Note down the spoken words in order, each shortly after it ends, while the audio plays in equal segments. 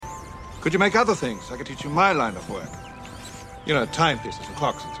Could you make other things? I could teach you my line of work. You know, timepieces and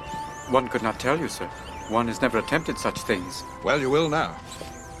clocks and so on. One could not tell you, sir. One has never attempted such things. Well, you will now.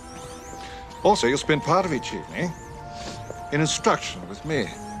 Also, you'll spend part of each evening in instruction with me.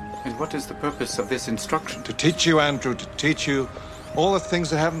 And what is the purpose of this instruction? To teach you, Andrew, to teach you all the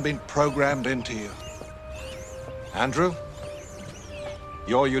things that haven't been programmed into you. Andrew,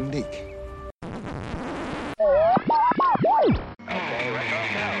 you're unique.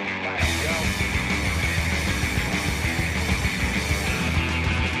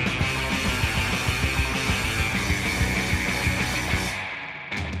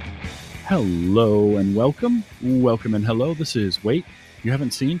 Hello and welcome. Welcome and hello. This is Wait, You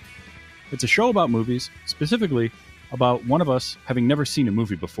Haven't Seen? It's a show about movies, specifically about one of us having never seen a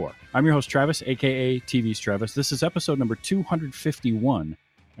movie before. I'm your host, Travis, a.k.a. TV's Travis. This is episode number 251,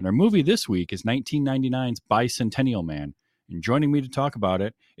 and our movie this week is 1999's Bicentennial Man. And joining me to talk about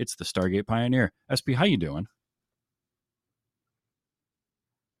it, it's the Stargate Pioneer. SP, how you doing?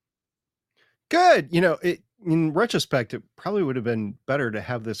 Good. You know, in retrospect, it probably would have been better to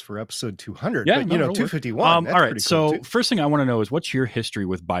have this for episode 200. Yeah, but, no, 251. All right. Cool so too. first thing I want to know is, what's your history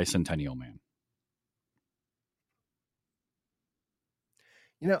with Bicentennial Man?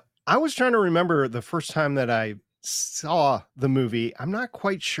 You know, I was trying to remember the first time that I saw the movie. I'm not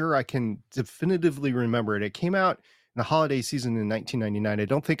quite sure I can definitively remember it. It came out in the holiday season in 1999. I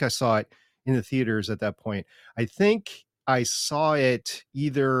don't think I saw it in the theaters at that point. I think I saw it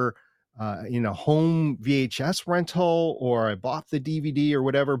either in a home VHS rental, or I bought the DVD or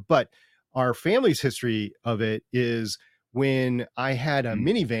whatever. But our family's history of it is when I had a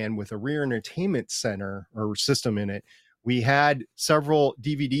minivan with a rear entertainment center or system in it. We had several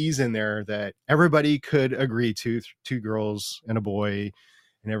DVDs in there that everybody could agree to, two girls and a boy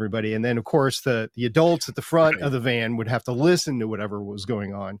and everybody. And then, of course, the adults at the front of the van would have to listen to whatever was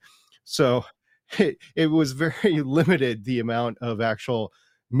going on. So it was very limited, the amount of actual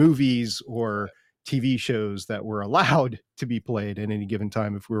movies or TV shows that were allowed to be played at any given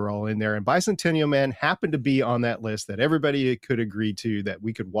time if we were all in there. And Bicentennial Man happened to be on that list that everybody could agree to, that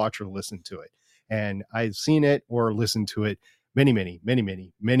we could watch or listen to it. And I've seen it or listened to it many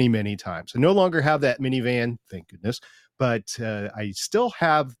times. I no longer have that minivan, thank goodness, but I still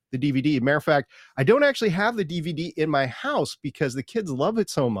have the DVD. Matter of fact, I don't actually have the DVD in my house because the kids love it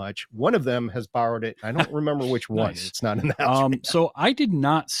so much. One of them has borrowed it. I don't remember which one. Nice. It's not in the house right now. So I did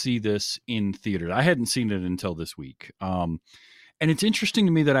not see this in theaters. I hadn't seen it until this week. And it's interesting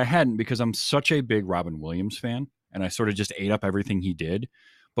to me that I hadn't, because I'm such a big Robin Williams fan, and I sort of just ate up everything he did.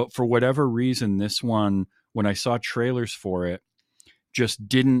 But for whatever reason, this one, when I saw trailers for it, just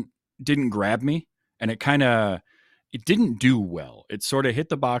didn't grab me, and it didn't do well. It sort of hit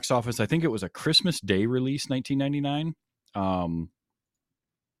the box office. I think it was a Christmas Day release, 1999,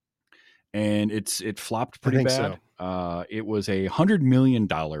 and it flopped pretty bad. So. It was a $100 million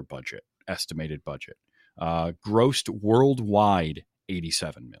budget, estimated budget, grossed worldwide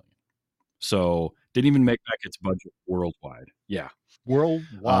 $87 million. So didn't even make back its budget worldwide. Yeah.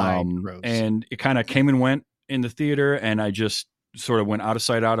 Worldwide gross. And it kind of came and went in the theater, and I just sort of went out of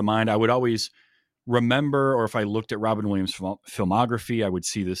sight, out of mind. I would always remember, or if I looked at Robin Williams' filmography, I would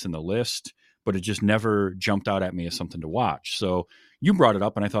see this in the list, but it just never jumped out at me as something to watch. So you brought it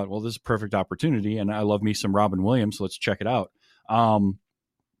up, and I thought, well, this is a perfect opportunity, and I love me some Robin Williams, so let's check it out.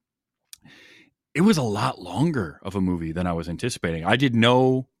 It was a lot longer of a movie than I was anticipating. I did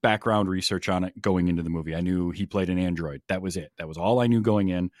no background research on it going into the movie. I knew he played an android. That was it. That was all I knew going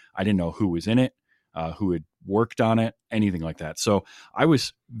in. I didn't know who was in it, who had worked on it, anything like that. So I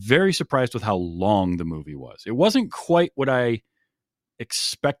was very surprised with how long the movie was. It wasn't quite what I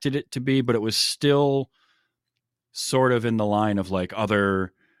expected it to be, but it was still sort of in the line of like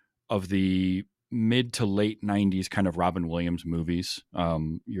other of the mid to late 90s kind of Robin Williams movies,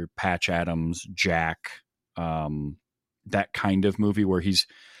 your Patch Adams, Jack, that kind of movie where he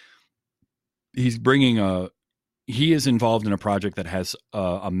is involved in a project that has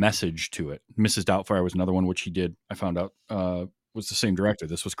a message to it. Mrs. Doubtfire was another one, which he did, I found out, was the same director.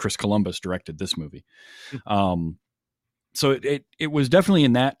 This was Chris Columbus directed this movie. So it was definitely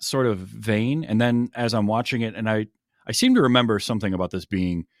in that sort of vein. And then as I'm watching it, and I seem to remember something about this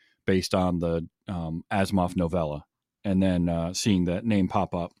being based on the Asimov novella, and then seeing that name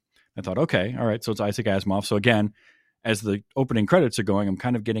pop up, I thought, okay, all right, so it's Isaac Asimov. So again, as the opening credits are going, I'm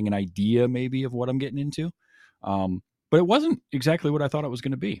kind of getting an idea maybe of what I'm getting into. But it wasn't exactly what I thought it was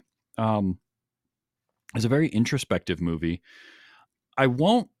going to be. It's a very introspective movie. I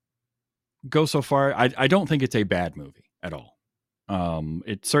won't go so far. I don't think it's a bad movie at all.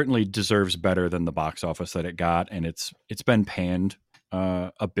 It certainly deserves better than the box office that it got, and it's been panned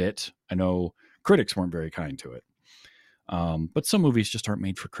a bit. I know critics weren't very kind to it. But some movies just aren't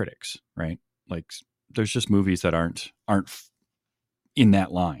made for critics, right? Like there's just movies that aren't in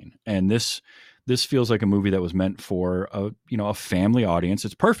that line. And this feels like a movie that was meant for a family audience.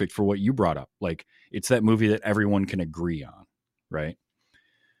 It's perfect for what you brought up. Like it's that movie that everyone can agree on, right?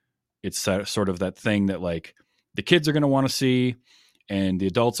 It's sort of that thing that like the kids are going to want to see and the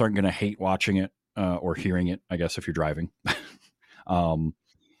adults aren't going to hate watching it or hearing it, I guess, if you're driving. um,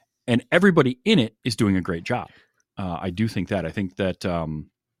 and everybody in it is doing a great job. I do think that. I think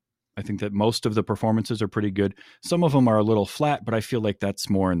that most of the performances are pretty good. Some of them are a little flat, but I feel like that's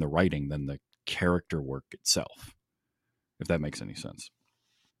more in the writing than the character work itself, if that makes any sense.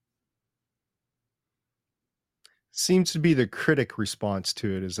 Seems to be the critic response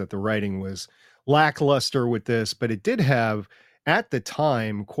to it, is that the writing was lackluster with this, but it did have at the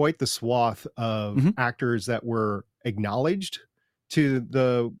time quite the swath of actors that were acknowledged to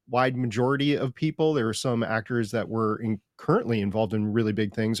the wide majority of people. There were some actors that were currently involved in really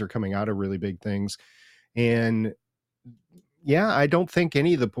big things or coming out of really big things. And yeah, I don't think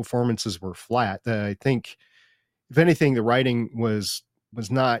any of the performances were flat. I think if anything, the writing was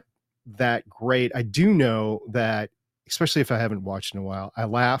not that great. I do know that, especially if I haven't watched in a while, I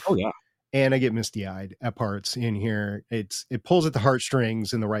laugh. Oh yeah. And I get misty-eyed at parts in here. It pulls at the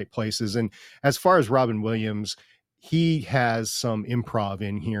heartstrings in the right places. And as far as Robin Williams, he has some improv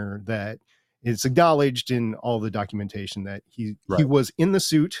in here that is acknowledged in all the documentation that he was in the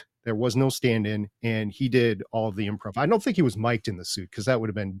suit. There was no stand-in, and he did all of the improv. I don't think he was mic'd in the suit because that would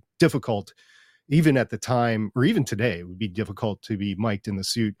have been difficult. Even at the time, or even today, it would be difficult to be mic'd in the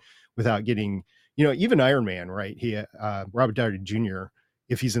suit without getting, even Iron Man, right? Robert Downey Jr.,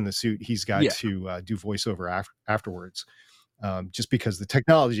 if he's in the suit, he's got to do voiceover afterwards, just because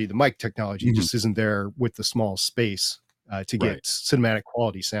the mic technology just isn't there with the small space to get cinematic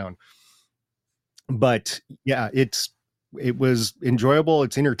quality sound. But yeah, it was enjoyable.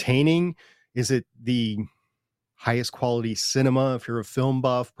 It's entertaining. Is it the highest quality cinema if you're a film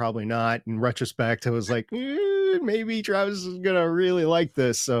buff? Probably not. In retrospect, I was like, maybe Travis is gonna really like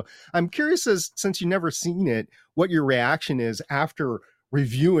this. So I'm curious, since you've never seen it, what your reaction is after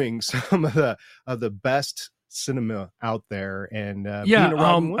reviewing some of the best cinema out there. And I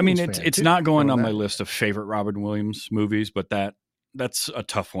mean, it's not going on my list of favorite Robin Williams movies, but that's a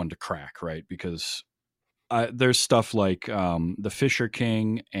tough one to crack, right? Because there's stuff like The Fisher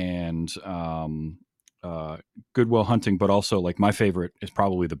King and Good Will Hunting, but also like my favorite is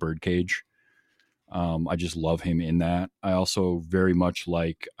probably The Birdcage. I just love him in that. I also very much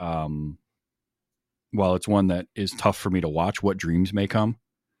like, while it's one that is tough for me to watch, What Dreams May Come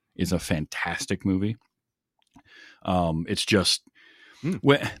is a fantastic movie. It's just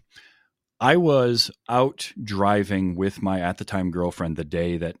when I was out driving with my at the time girlfriend the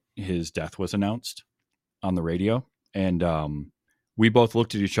day that his death was announced on the radio, and we both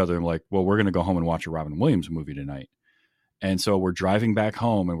looked at each other and like, well, we're going to go home and watch a Robin Williams movie tonight. And so we're driving back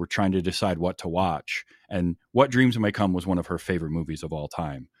home and we're trying to decide what to watch. And What Dreams May Come was one of her favorite movies of all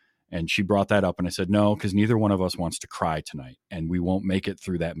time. And she brought that up and I said, no, because neither one of us wants to cry tonight and we won't make it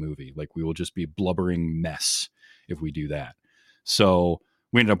through that movie. Like we will just be a blubbering mess if we do that. So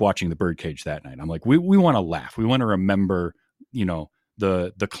we ended up watching The Birdcage that night. I'm like, we want to laugh. We want to remember,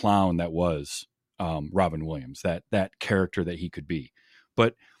 the clown that was Robin Williams, that character that he could be.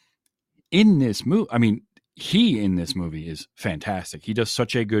 But in this movie, I mean, he in this movie is fantastic. He does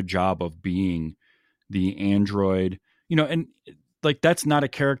such a good job of being the android, and like that's not a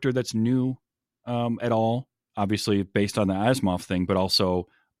character that's new at all. Obviously, based on the Asimov thing, but also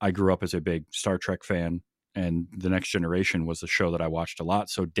I grew up as a big Star Trek fan, and The Next Generation was the show that I watched a lot.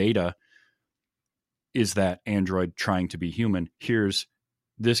 So Data is that android trying to be human. Here's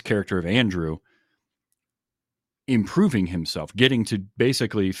this character of Andrew improving himself, getting to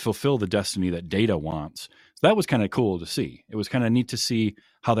basically fulfill the destiny that Data wants. So that was kind of cool to see. It was kind of neat to see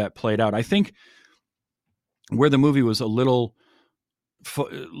how that played out. I think where the movie was a little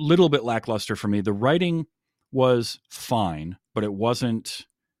bit lackluster for me, the writing was fine, but it wasn't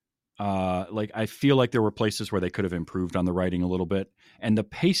like, I feel like there were places where they could have improved on the writing a little bit. And the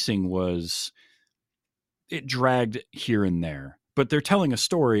pacing it dragged here and there, but they're telling a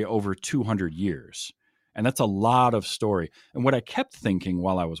story over 200 years. And that's a lot of story. And what I kept thinking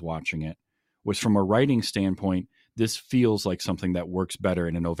while I was watching it was, from a writing standpoint, this feels like something that works better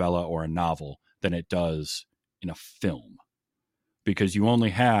in a novella or a novel than it does in a film, because you only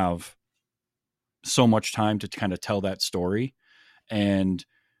have so much time to kind of tell that story. And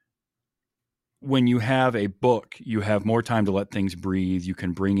when you have a book, you have more time to let things breathe. You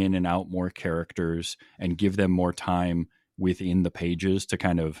can bring in and out more characters and give them more time within the pages to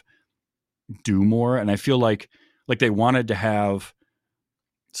kind of do more. And I feel like they wanted to have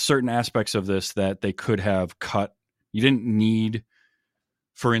certain aspects of this that they could have cut. You didn't need,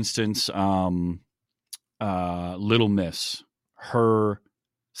 for instance, Little Miss, her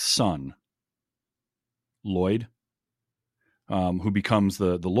son, Lloyd, who becomes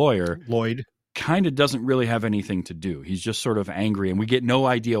the lawyer, Lloyd kind of doesn't really have anything to do. He's just sort of angry, and we get no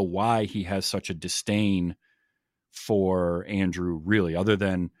idea why he has such a disdain for Andrew, really, other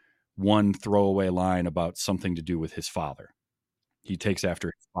than one throwaway line about something to do with his father. He takes after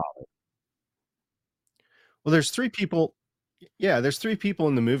his father. Well, there's three people. Yeah, there's three people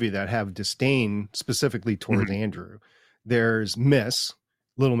in the movie that have disdain specifically towards Andrew. There's Miss,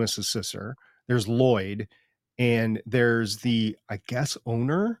 Little Miss's sister. There's Lloyd, and there's the, I guess,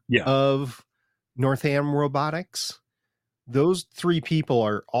 owner of Northam Robotics. Those three people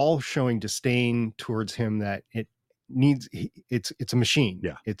are all showing disdain towards him, that it needs, it's a machine.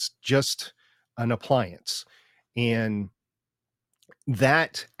 Yeah. It's just an appliance. And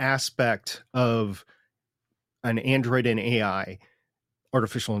that aspect of an android and AI,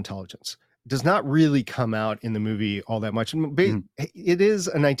 artificial intelligence, does not really come out in the movie all that much. It is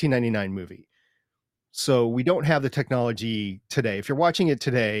a 1999 movie, so we don't have the technology today. If you're watching it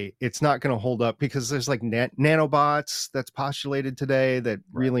today, it's not going to hold up because there's like nanobots that's postulated today that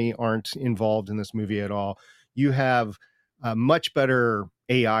really aren't involved in this movie at all. You have much better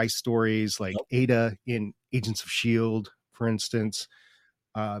AI stories like Ada in Agents of S.H.I.E.L.D., for instance.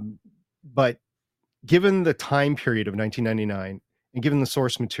 But given the time period of 1999 and given the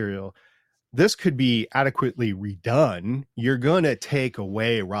source material, this could be adequately redone. You're going to take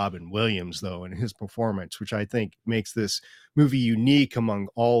away Robin Williams, though, and his performance, which I think makes this movie unique among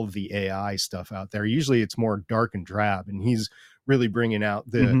all of the AI stuff out there. Usually it's more dark and drab, and he's really bringing out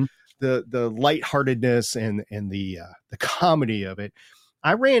the lightheartedness and the comedy of it.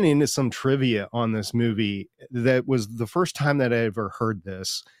 I ran into some trivia on this movie that was the first time that I ever heard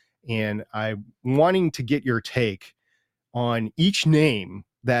this, and I'm wanting to get your take on each name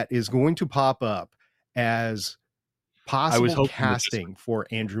that is going to pop up as possible casting for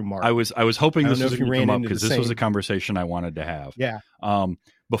Andrew Martin. I was hoping this was going to come up because this was a conversation I wanted to have. Yeah.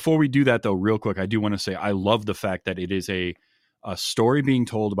 Before we do that, though, real quick, I do want to say I love the fact that it is a story being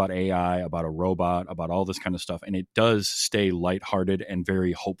told about AI, about a robot, about all this kind of stuff, and it does stay lighthearted and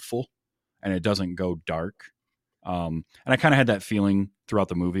very hopeful, and it doesn't go dark. And I kind of had that feeling throughout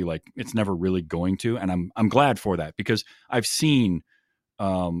the movie, like it's never really going to, and I'm glad for that, because I've seen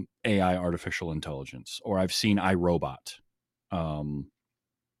AI, artificial intelligence, or I've seen iRobot,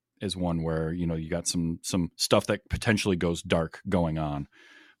 is one where, you know, you got some stuff that potentially goes dark going on.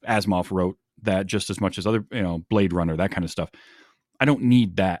 Asimov wrote that just as much as other, you know, Blade Runner, that kind of stuff. I don't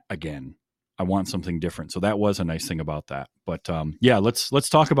need that again. I want something different. So that was a nice thing about that. But yeah, let's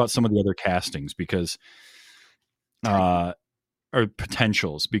talk about some of the other castings, because or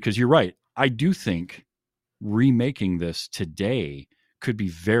potentials, because you're right. I do think remaking this today could be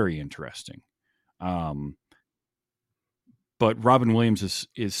very interesting. But Robin Williams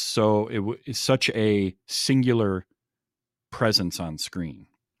is such a singular presence on screen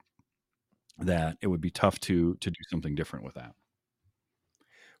that it would be tough to do something different with that.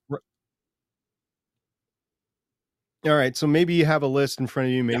 All right, so maybe you have a list in front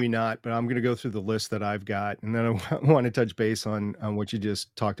of you, maybe not, but I'm going to go through the list that I've got, and then I want to touch base on what you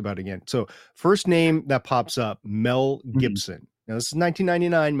just talked about again. So first name that pops up, Mel Gibson. Now, this is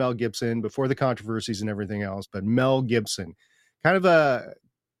 1999 Mel Gibson, before the controversies and everything else, but Mel Gibson, kind of a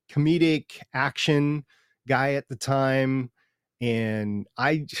comedic action guy at the time. And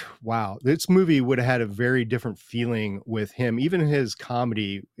wow, this movie would have had a very different feeling with him. Even his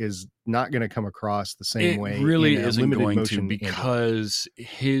comedy is not going to come across the same way. It really isn't going to, because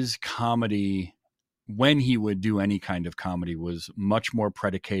his comedy, when he would do any kind of comedy, was much more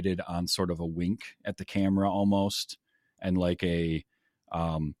predicated on sort of a wink at the camera almost. And like there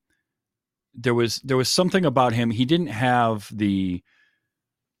was something about him. He didn't have the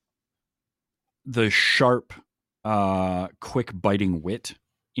sharp, quick biting wit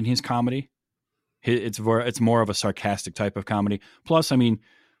in his comedy. It's more of a sarcastic type of comedy. Plus, I mean,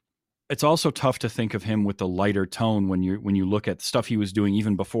 it's also tough to think of him with the lighter tone when you look at stuff he was doing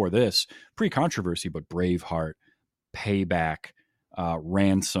even before this, pre-controversy, but Braveheart, Payback,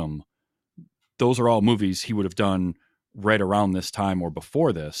 Ransom. Those are all movies he would have done right around this time or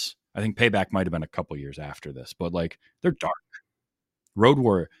before this. I think Payback might have been a couple years after this, but like, they're dark. Road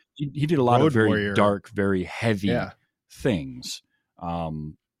Warrior. He did a lot of very dark, very heavy things.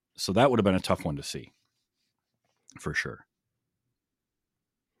 So that would have been a tough one to see, for sure.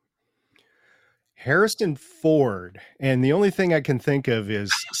 Harrison Ford, and the only thing I can think of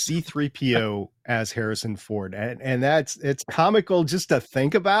is C-3PO as Harrison Ford, and it's comical just to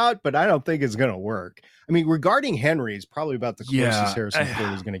think about, but I don't think it's going to work. I mean, regarding Henry, is probably about the closest Yeah, Harrison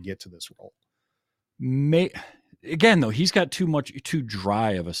Ford is going to get to this role. Again, though, he's got too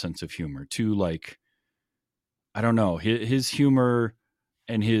dry of a sense of humor. Too like, I don't know, his humor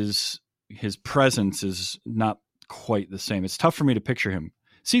and his presence is not quite the same. It's tough for me to picture him.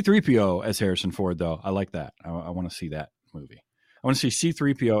 C-3PO as Harrison Ford, though, I like that. I want to see that movie. I want to see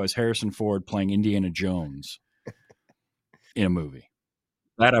C-3PO as Harrison Ford playing Indiana Jones in a movie.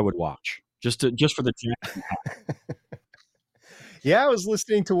 That I would watch just for the Yeah, I was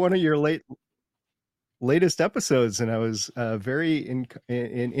listening to one of your latest episodes, and I was very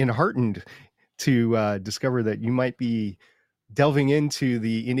enheartened to discover that you might be delving into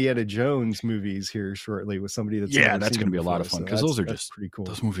the Indiana Jones movies here shortly with somebody that's yeah, never that's seen going to them be a lot before, of fun so because that's pretty cool.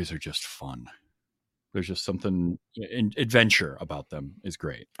 those movies are just fun. There's just something adventure about them is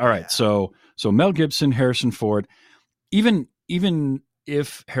great. All right, Yeah. so Mel Gibson, Harrison Ford, even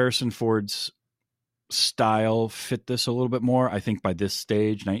if Harrison Ford's style fit this a little bit more, I think by this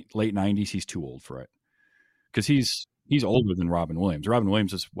stage, late 90s, he's too old for it because he's older than Robin Williams. Robin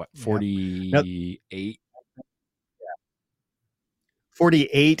Williams is what, Yeah. Now, 48?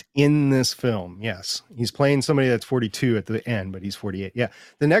 48 in this film. Yes. He's playing somebody that's 42 at the end, but he's 48. Yeah.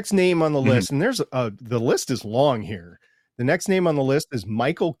 The next name on the list, and the list is long here. The next name on the list is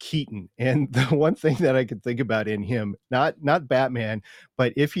Michael Keaton. And the one thing that I could think about in him, not Batman,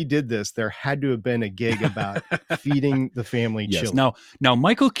 but if he did this, there had to have been a gig about feeding the family Yes. chili. Now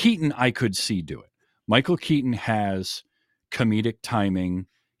Michael Keaton, I could see do it. Michael Keaton has comedic timing.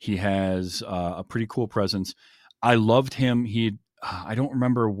 He has a pretty cool presence. I loved him. I don't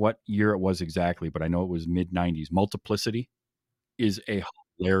remember what year it was exactly, but I know it was mid 90s. Multiplicity is a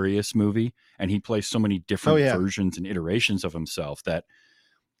hilarious movie, and he plays so many Oh, different yeah. versions and iterations of himself that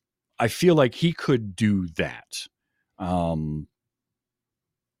I feel like he could do that.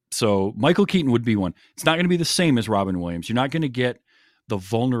 So Michael Keaton would be one. It's not going to be the same as Robin Williams. You're not going to get the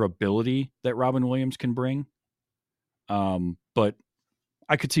vulnerability that Robin Williams can bring. But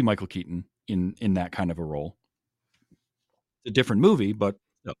I could see Michael Keaton in that kind of a role. It's a different movie, but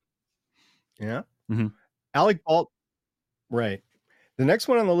no. Yeah. Mm-hmm. Right. The next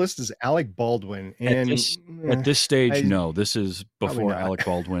one on the list is Alec Baldwin. And At this stage, I, no. This is probably before not. Alec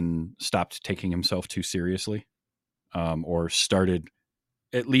Baldwin stopped taking himself too seriously, or started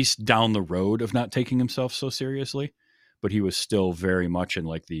at least down the road of not taking himself so seriously. But he was still very much in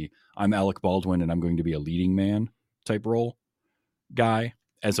like the I'm Alec Baldwin and I'm going to be a leading man type role guy,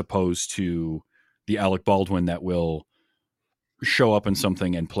 as opposed to the Alec Baldwin that will show up in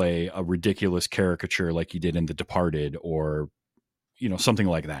something and play a ridiculous caricature like he did in The Departed, or something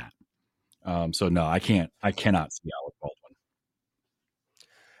like that. So no, I cannot see Alec Baldwin.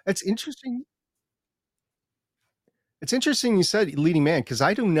 It's interesting. It's interesting you said leading man, because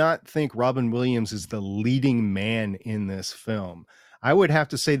I do not think Robin Williams is the leading man in this film. I would have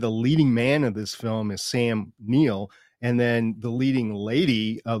to say the leading man of this film is Sam Neill, and then the leading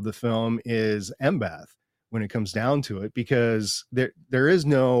lady of the film is Embeth when it comes down to it, because there is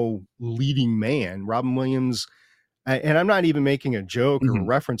no leading man. Robin Williams, and I'm not even making a joke or a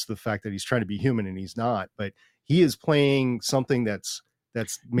reference to the fact that he's trying to be human and he's not, but he is playing something that's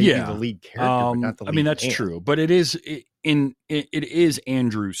maybe the lead character, but not the lead that's man. true, but it is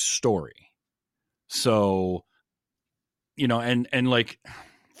Andrew's story. So, and like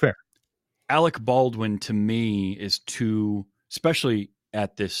Fair. Alec Baldwin to me is too, especially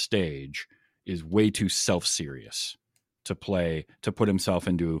at this stage, is way too self-serious to put himself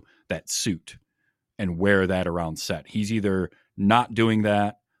into that suit and wear that around set. He's either not doing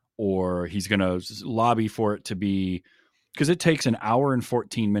that or he's going to lobby for it to be, because it takes an hour and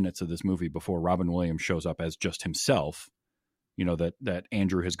 14 minutes of this movie before Robin Williams shows up as just himself, that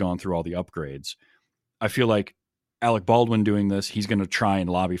Andrew has gone through all the upgrades. I feel like Alec Baldwin doing this, he's going to try and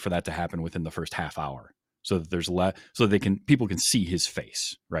lobby for that to happen within the first half hour, so that there's so people can see his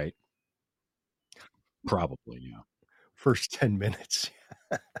face, right? Probably, yeah. First 10 minutes.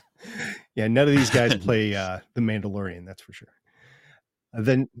 Yeah, none of these guys play the Mandalorian, that's for sure.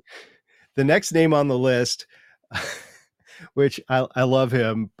 Then the next name on the list, which I love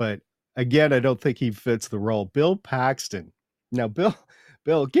him, but again, I don't think he fits the role. Bill Paxton. Now, Bill,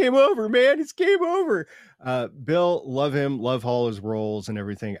 game over, man. It's game over. Bill, love him, love all his roles and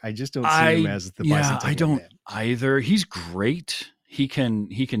everything. I just don't see him as the Bicentennial I don't Man. either. He's great. He can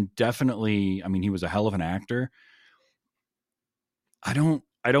definitely, I mean, he was a hell of an actor. I don't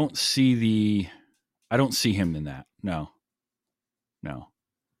see him in that. No.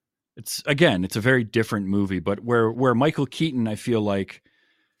 It's again, it's a very different movie, but where Michael Keaton, I feel like,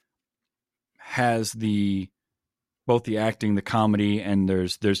 has the both the acting, the comedy, and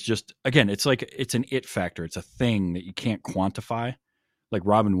there's just again, it's like it's an it factor. It's a thing that you can't quantify. Like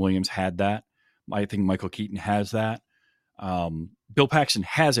Robin Williams had that. I think Michael Keaton has that. Bill Paxton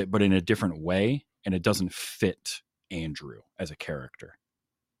has it, but in a different way, and it doesn't fit Andrew as a character.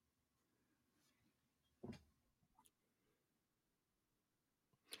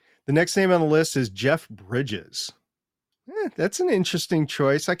 The next name on the list is Jeff Bridges. That's an interesting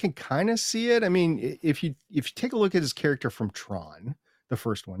choice. I can kind of see it. I mean, if you take a look at his character from Tron, the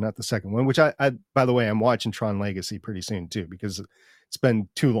first one, not the second one, which I by the way, I'm watching Tron Legacy pretty soon too because it's been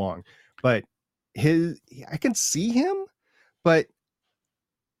too long. But I can see him, but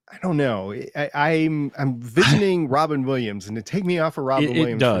I don't know. I'm visioning Robin Williams, and to take me off of Robin It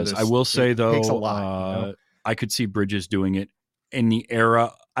Williams does. For this, I will say it though, takes a lot. I could see Bridges doing it in the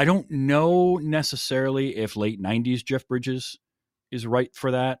era. I don't know necessarily if late '90s Jeff Bridges is right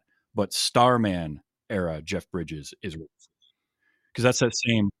for that, but Starman era Jeff Bridges is because that's that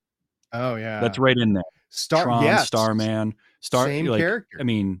same. Oh yeah, That's right in there. Tron, yes, Starman, same like character. I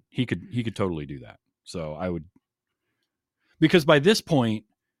mean, he could totally do that. So I would because by this point,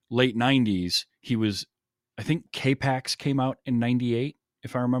 late '90s, he was. I think K-Pax came out in '98,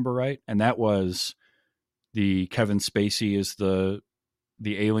 if I remember right, and that was the Kevin Spacey is the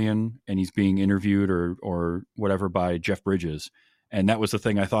alien, and he's being interviewed or whatever by Jeff Bridges, and that was the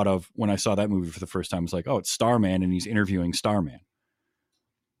thing I thought of when I saw that movie for the first time. It's like, oh, it's Starman, and he's interviewing Starman.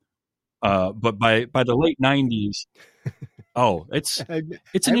 But by the late '90s, oh, it's an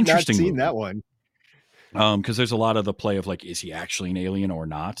interesting seen movie. That one. Because there's a lot of the play of like, is he actually an alien or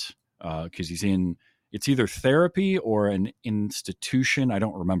not? Because he's in, it's either therapy or an institution. I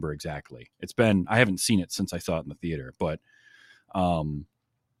don't remember exactly. I haven't seen it since I saw it in the theater, but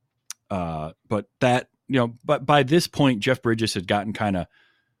that, but by this point, Jeff Bridges had gotten kind of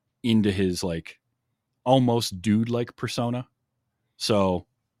into his like almost dude like persona. So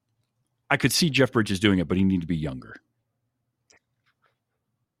I could see Jeff Bridges doing it, but he needed to be younger.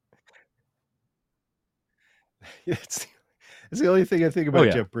 It's the only thing I think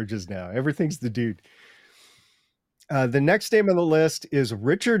about Jeff Bridges now. Everything's the dude. The next name on the list is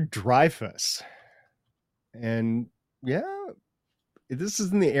Richard Dreyfuss. And yeah, this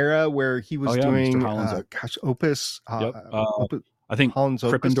is in the era where he was doing Opus. I think Holland's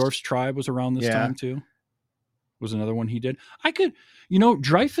Krippendorf's Tribe was around this time too. Was another one he did.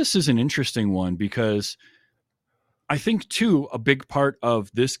 Dreyfuss is an interesting one because I think too, a big part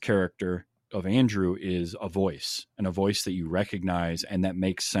of this character of Andrew is a voice, and a voice that you recognize and that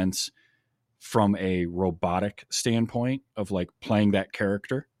makes sense from a robotic standpoint of like playing that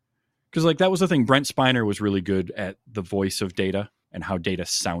character. Because like that was the thing. Brent Spiner was really good at the voice of Data and how Data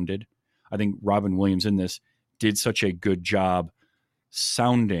sounded. I think Robin Williams in this did such a good job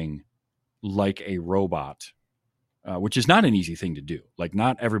sounding like a robot, which is not an easy thing to do. Like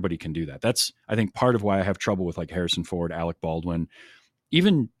not everybody can do that. That's, I think, part of why I have trouble with like Harrison Ford, Alec Baldwin,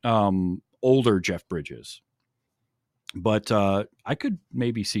 even older Jeff Bridges. But I could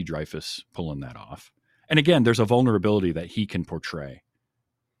maybe see Dreyfuss pulling that off. And again, there's a vulnerability that he can portray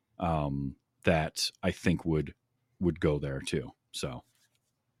that I think would go there too. So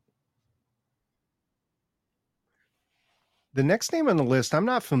the next name on the list, I'm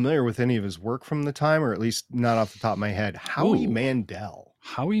not familiar with any of his work from the time, or at least not off the top of my head. Howie Mandel.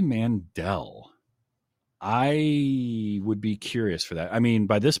 Howie Mandel. I would be curious for that. I mean,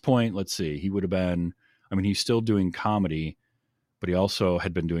 by this point, let's see, he would have been, I mean, he's still doing comedy, but he also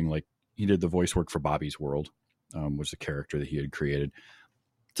had been doing like, he did the voice work for Bobby's World, was the character that he had created.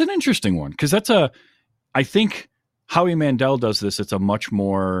 It's an interesting one because I think Howie Mandel does this. It's a much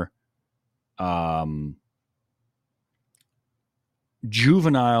more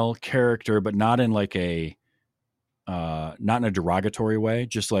juvenile character, but not in like not in a derogatory way.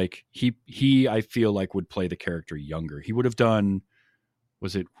 Just like he, I feel like would play the character younger. He would have done,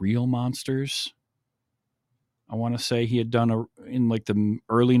 was it Real Monsters? I want to say he had done in like the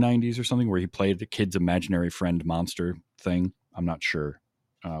early '90s or something where he played the kid's imaginary friend monster thing. I'm not sure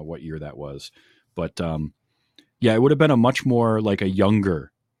what year that was, but yeah, it would have been a much more like a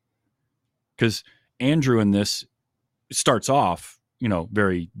younger, because Andrew in this starts off,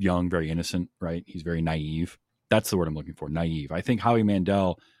 very young, very innocent, right? He's very naive. That's the word I'm looking for, naive. I think Howie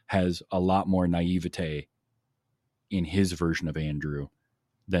Mandel has a lot more naivete in his version of Andrew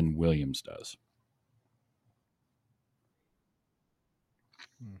than Williams does.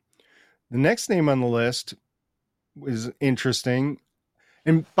 The next name on the list is interesting.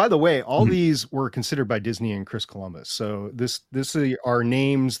 And by the way, all Mhm. these were considered by Disney and Chris Columbus. So this are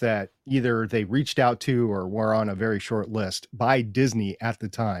names that either they reached out to or were on a very short list by Disney at the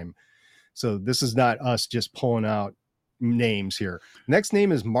time. So this is not us just pulling out names here. Next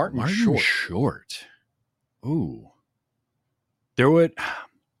name is Martin Martin Short. Short. Ooh. There would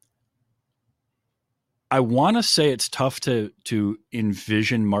I want to say it's tough to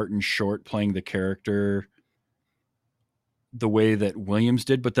envision Martin Short playing the character the way that Williams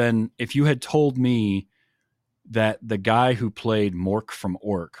did, but then if you had told me that the guy who played Mork from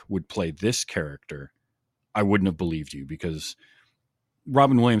Ork would play this character, I wouldn't have believed you, because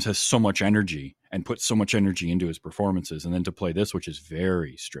Robin Williams has so much energy and puts so much energy into his performances, and then to play this, which is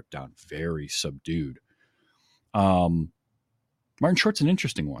very stripped down, very subdued. Martin Short's an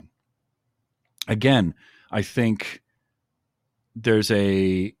interesting one. Again, I think there's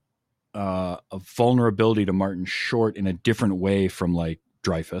a vulnerability to Martin Short in a different way from like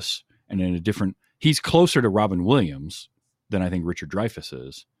Dreyfuss, and in a different. He's closer to Robin Williams than I think Richard Dreyfuss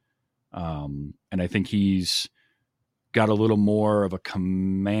is, and I think he's got a little more of a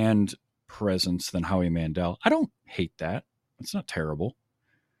command presence than Howie Mandel. I don't hate that. It's not terrible.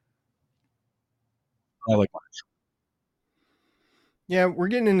 I like Martin Short. Yeah, we're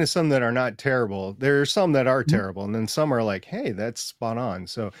getting into some that are not terrible. There are some that are Mhm. terrible, and then some are like, hey, that's spot on.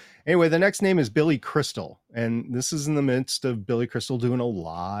 So anyway, the next name is Billy Crystal. And this is in the midst of Billy Crystal doing a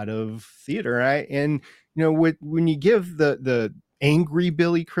lot of theater, right? And when you give the angry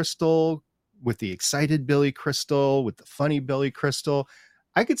Billy Crystal with the excited Billy Crystal, with the funny Billy Crystal,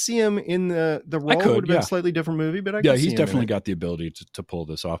 I could see him in the I role. It would could, have been a yeah. slightly different movie, but I Yeah, could he's see him in definitely it. got the ability to pull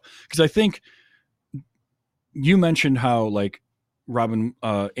this off. Because I think you mentioned how like Robin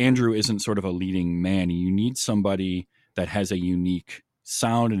Andrew isn't sort of a leading man. You need somebody that has a unique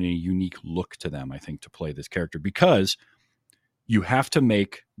sound and a unique look to them, I think, to play this character, because you have to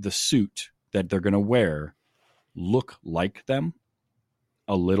make the suit that they're going to wear look like them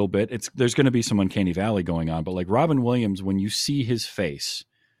a little bit. There's going to be some uncanny valley going on, but like Robin Williams, when you see his face,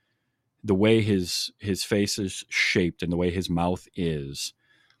 the way his face is shaped and the way his mouth is,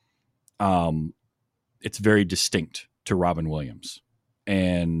 um, it's very distinct to Robin Williams.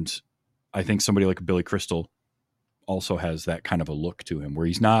 And I think somebody like Billy Crystal also has that kind of a look to him, where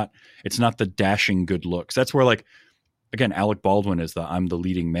it's not the dashing good looks. That's where, like, again, Alec Baldwin is I'm the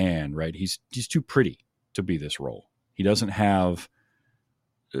leading man, right? He's too pretty to be this role. He doesn't have,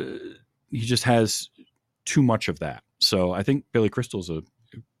 he just has too much of that. So I think Billy Crystal's a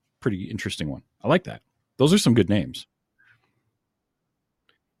pretty interesting one. I like that. Those are some good names.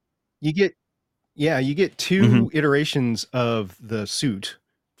 You get Mm-hmm. two iterations of the suit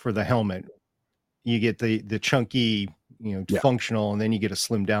for the helmet. You get the chunky, Yeah. functional, and then you get a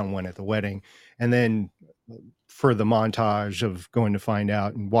slim down one at the wedding. And then for the montage of going to find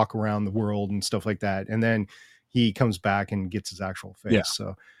out and walk around the world and stuff like that. And then he comes back and gets his actual face. Yeah.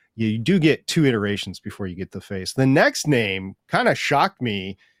 So you do get two iterations before you get the face. The next name kind of shocked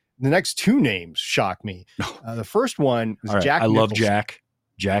me. The next two names shocked me. The first one is All right. Jack I love Nicholson. Jack.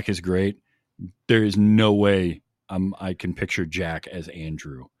 Jack is great. There is no way I can picture Jack as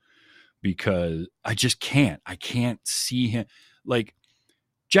Andrew, because I just can't. I can't see him. Like,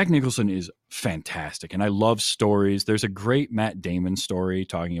 Jack Nicholson is fantastic, and I love stories. There's a great Matt Damon story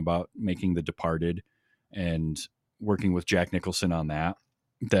talking about making The Departed and working with Jack Nicholson on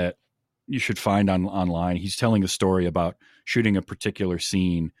that you should find online. He's telling a story about shooting a particular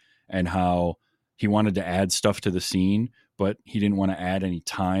scene and how he wanted to add stuff to the scene, but he didn't want to add any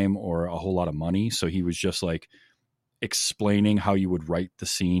time or a whole lot of money. So he was just like explaining how you would write the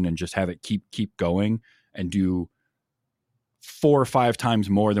scene and just have it keep going and do 4 or 5 times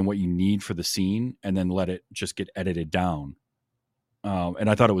more than what you need for the scene, and then let it just get edited down. And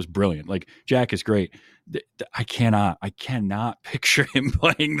I thought it was brilliant. Like, Jack is great. I cannot picture him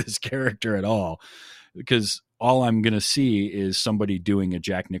playing this character at all, because all I'm going to see is somebody doing a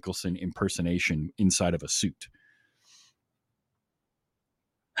Jack Nicholson impersonation inside of a suit.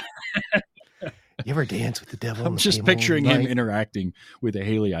 You ever dance with the devil? I'm just picturing him interacting with a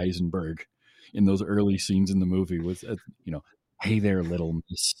Haley Eisenberg in those early scenes in the movie with, hey there, little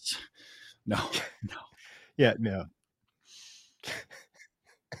miss. No. Yeah, no.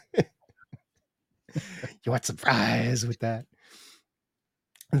 You want some fries with that?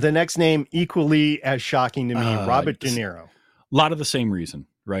 The next name, equally as shocking to me, Robert De Niro. A lot of the same reason,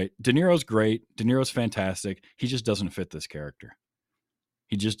 right? De Niro's great. De Niro's fantastic. He just doesn't fit this character.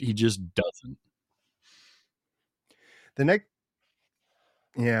 He just doesn't. The next,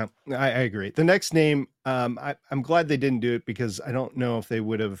 yeah, I agree. The next name, I'm glad they didn't do it, because I don't know if they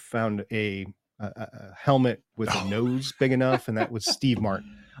would have found a a helmet with a nose big enough, and that was Steve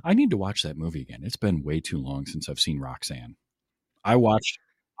Martin. I need to watch that movie again. It's been way too long since I've seen Roxanne. I watched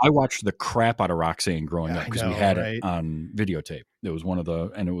the crap out of Roxanne growing up because we had it on videotape. It was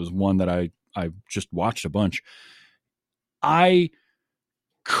it was one that I just watched a bunch. I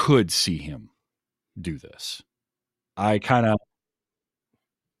could see him do this. I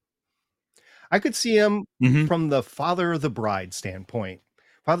could see him from the Father of the Bride standpoint.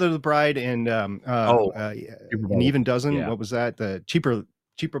 Father of the Bride and an even dozen. Yeah. What was that? The cheaper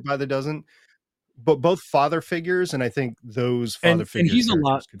by the dozen. But both father figures, and I think those father figures.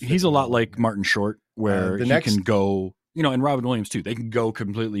 And he's a lot like Martin Short, where he can go, and Robin Williams too. They can go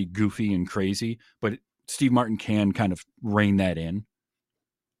completely goofy and crazy, but Steve Martin can kind of rein that in.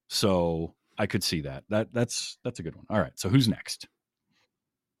 So I could see that. That's a good one. All right. So who's next?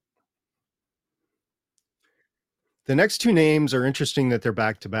 The next two names are interesting that they're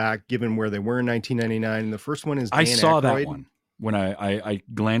back to back, given where they were in 1999. And the first one is Dan Aykroyd. I saw that one when I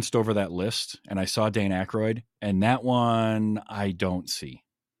glanced over that list, and I saw Dan Aykroyd, and that one I don't see.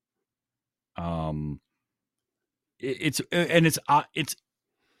 It's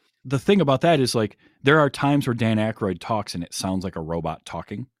the thing about that is, like, there are times where Dan Aykroyd talks and it sounds like a robot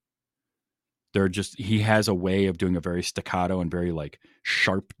talking. He has a way of doing a very staccato and very like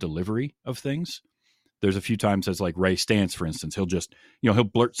sharp delivery of things. There's a few times, as like Ray Stantz, for instance, he'll just, he'll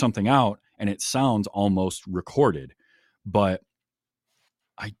blurt something out and it sounds almost recorded, but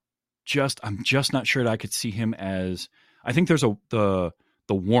I'm just not sure that I could see him as, I think there's the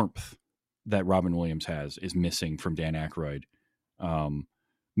warmth that Robin Williams has is missing from Dan Aykroyd.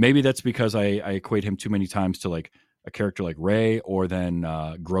 Maybe that's because I equate him too many times to like a character like Ray, or then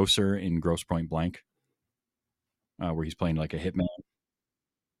Grosser in Grosse Pointe Blank, where he's playing like a hitman.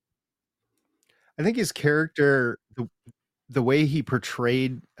 I think his character, the way he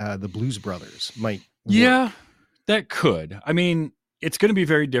portrayed the Blues Brothers might work. Yeah, that could. I mean, it's going to be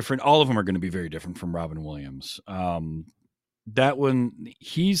very different. All of them are going to be very different from Robin Williams. That one,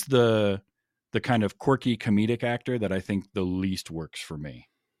 he's the kind of quirky comedic actor that I think the least works for me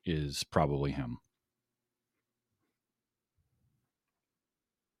is probably him.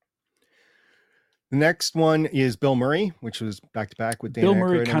 The next one is Bill Murray, which was back to back with Dan Bill Aykroyd.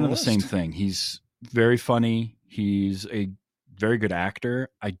 Murray, kind of the same thing. He's very funny. He's a very good actor.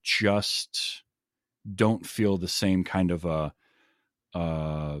 I just don't feel the same kind of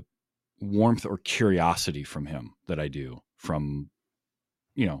warmth or curiosity from him that I do from,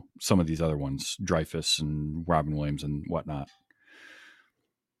 some of these other ones, Dreyfuss and Robin Williams and whatnot.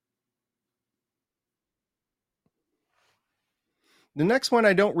 The next one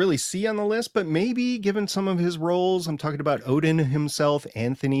I don't really see on the list, but maybe given some of his roles, I'm talking about Odin himself,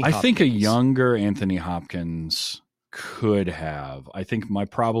 Anthony Hopkins. I think a younger Anthony Hopkins could have. I think my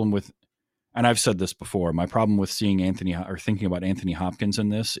problem with, and I've said this before, my problem with seeing thinking about Anthony Hopkins in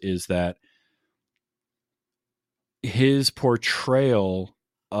this is that his portrayal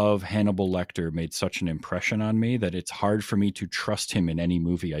of Hannibal Lecter made such an impression on me that it's hard for me to trust him in any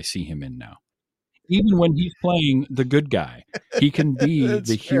movie I see him in now. Even when he's playing the good guy, he can be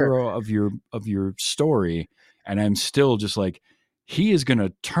the hero of your story, and I'm still just like, he is going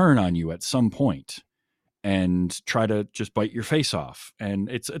to turn on you at some point and try to just bite your face off. And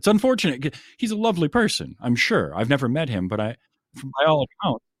it's unfortunate. He's a lovely person, I'm sure. I've never met him, but by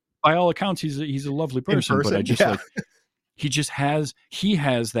all accounts, he's a lovely person. But I just like, he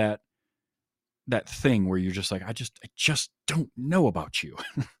has that thing where you're just like, I just don't know about you.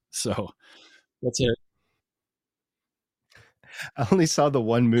 So that's it. I only saw the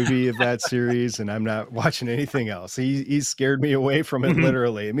one movie of that series, and I'm not watching anything else. He scared me away from it,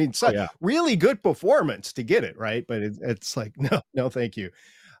 literally. I mean, really good performance to get it, right? But it's like, no, thank you.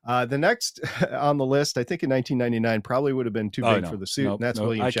 The next on the list, I think in 1999, probably would have been too big for the suit, and that's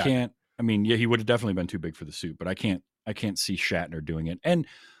William Shatner. He would have definitely been too big for the suit, but I can't see Shatner doing it. And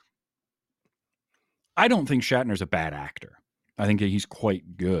I don't think Shatner's a bad actor. I think he's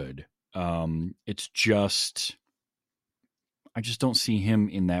quite good. It's just, I just don't see him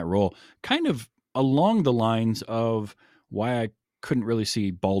in that role. Kind of along the lines of why I couldn't really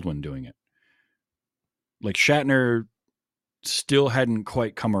see Baldwin doing it. Like, Shatner still hadn't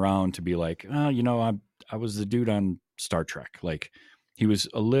quite come around to be like, I was the dude on Star Trek. Like, he was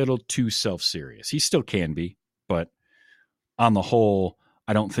a little too self-serious. He still can be, but on the whole,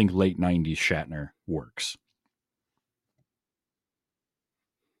 I don't think late 90s Shatner works.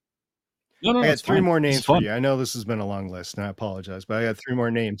 I got three more names for you. I know this has been a long list, and I apologize, but I got three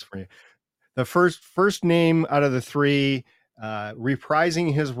more names for you. The first name out of the three,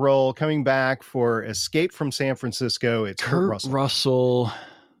 reprising his role, coming back for Escape from San Francisco, it's Kurt Russell.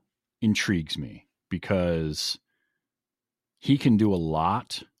 intrigues me because he can do a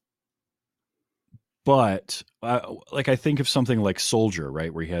lot. But like I think of something like Soldier,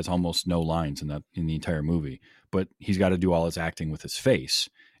 right, where he has almost no lines in the entire movie, but he's got to do all his acting with his face.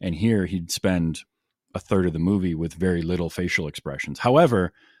 And here he'd spend a third of the movie with very little facial expressions.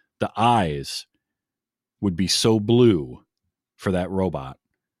 However, the eyes would be so blue for that robot,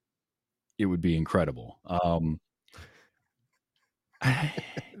 it would be incredible.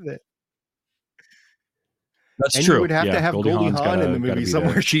 That's And you true. would have to Yeah, have Goldie Goldie Hawn's Hawn in the gotta movie be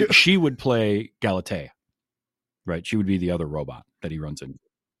somewhere there. too. She would play Galatea, right? She would be the other robot that he runs into.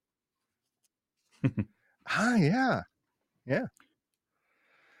 Yeah. Yeah.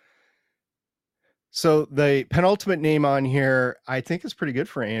 So the penultimate name on here, I think is pretty good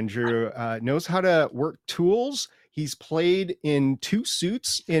for Andrew. Knows how to work tools. He's played in 2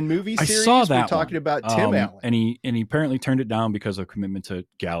 suits in movie I series. saw that We're talking one. about Tim Allen. And he apparently turned it down because of commitment to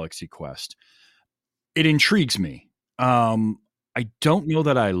Galaxy Quest. It intrigues me. I don't know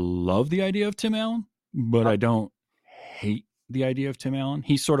that I love the idea of Tim Allen, but I don't hate the idea of Tim Allen.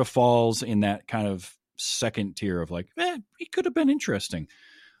 He sort of falls in that kind of second tier of like, he could have been interesting.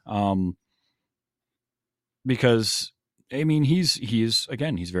 Because I mean, he's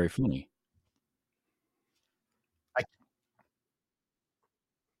again, he's very funny.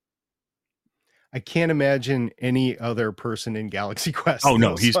 I can't imagine any other person in Galaxy Quest. Oh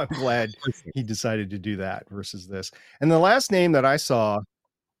no, so I'm glad he decided to do that versus this. And the last name that I saw,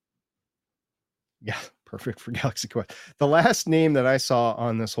 yeah, perfect for Galaxy Quest. The last name that I saw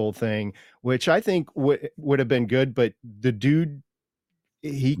on this whole thing, which I think would have been good, but the dude,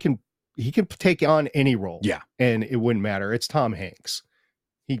 he can take on any role, Yeah, and it wouldn't matter. It's Tom Hanks.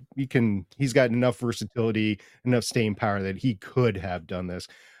 He's got enough versatility, enough staying power that he could have done this.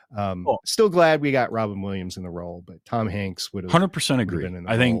 Still glad we got Robin Williams in the role, but Tom Hanks would have 100% agree.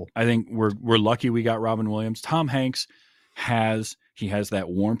 I think we're lucky we got Robin Williams. Tom Hanks has that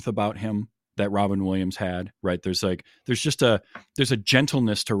warmth about him that Robin Williams had, right? There's just a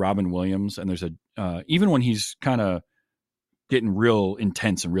gentleness to Robin Williams, and there's a even when he's kind of getting real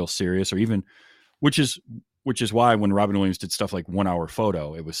intense and real serious, or even which is why when Robin Williams did stuff like 1 Hour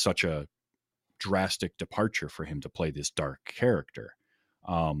Photo, it was such a drastic departure for him to play this dark character.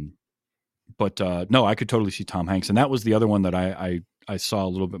 But no, I could totally see Tom Hanks. And that was the other one that I saw a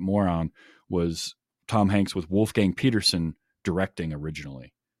little bit more on, was Tom Hanks with Wolfgang Peterson directing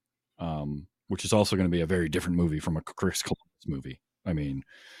originally, which is also going to be a very different movie from a Chris Columbus movie. I mean,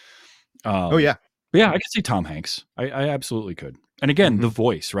 yeah, I could see Tom Hanks. I absolutely could. And again, the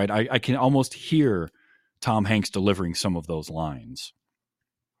voice, right? I can almost hear Tom Hanks delivering some of those lines.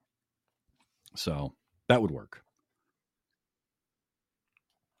 So that would work.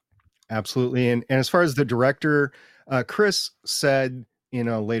 Absolutely. And as far as the director, Chris said in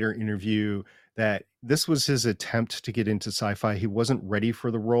a later interview that this was his attempt to get into sci-fi. He wasn't ready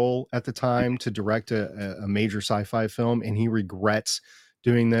for the role at the time to direct a major sci-fi film, and he regrets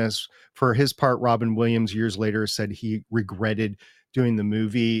doing this. For his part, Robin Williams years later said he regretted doing the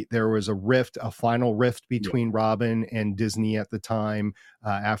movie. There was a final rift between Robin and Disney at the time,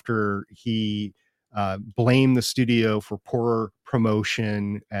 after he blamed the studio for poor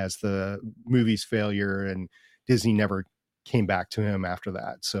promotion as the movie's failure, and Disney never came back to him after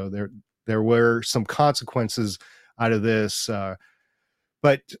that. So there were some consequences out of this.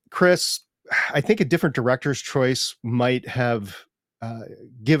 But Chris, I think a different director's choice might have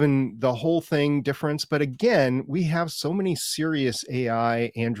given the whole thing difference. But again, we have so many serious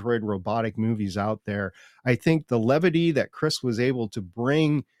AI, android, robotic movies out there. I think the levity that Chris was able to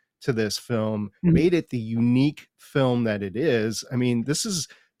bring to this film made it the unique film that it is. I mean, this is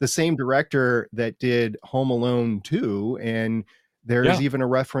the same director that did Home Alone 2, and there's even a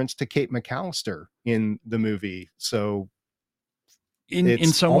reference to Kate McAllister in the movie. So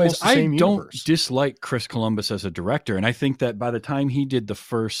in some ways, I don't dislike Chris Columbus as a director, and I think that by the time he did the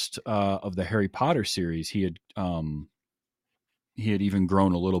first of the Harry Potter series, he had even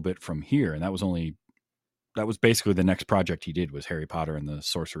grown a little bit from here, and that was basically the next project he did, was Harry Potter and the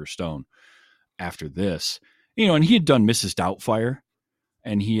Sorcerer's Stone. After this, and he had done Mrs. Doubtfire,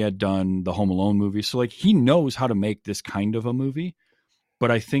 and he had done the Home Alone movie, so like he knows how to make this kind of a movie. But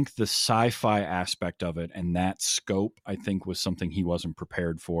I think the sci-fi aspect of it and that scope, I think, was something he wasn't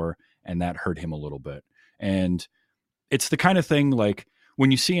prepared for, and that hurt him a little bit. And it's the kind of thing, like when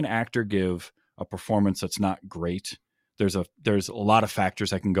you see an actor give a performance that's not great, there's a lot of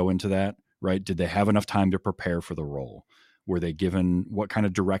factors that can go into that, right? Did they have enough time to prepare for the role? Were they given, what kind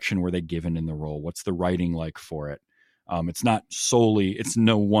of direction were they given in the role? What's the writing like for it? It's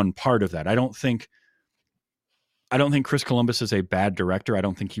no one part of that. I don't think I don't think Chris Columbus is a bad director. I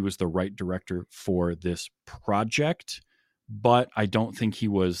don't think he was the right director for this project, but I don't think he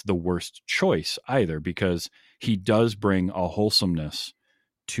was the worst choice either, because he does bring a wholesomeness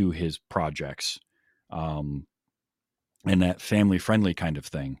to his projects, um, and that family friendly kind of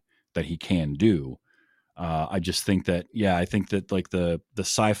thing that he can do. I just think that, I think that like the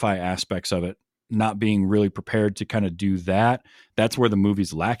sci-fi aspects of it, not being really prepared to kind of do that, that's where the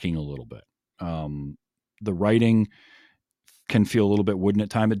movie's lacking a little bit. The writing can feel a little bit wooden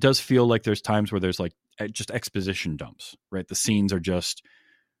at time. It does feel like there's times where there's like just exposition dumps, right? The scenes are just,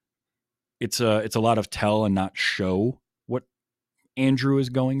 it's a lot of tell and not show what Andrew is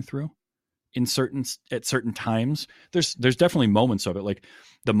going through at certain times. There's definitely moments of it, like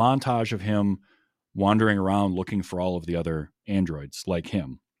the montage of him wandering around looking for all of the other androids like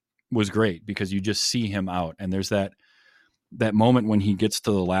him was great, because you just see him out, and there's that moment when he gets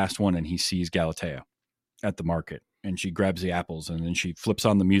to the last one and he sees Galatea at the market, and she grabs the apples and then she flips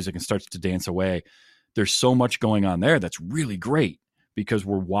on the music and starts to dance away. There's so much going on there that's really great, because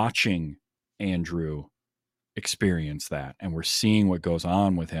we're watching Andrew experience that, and we're seeing what goes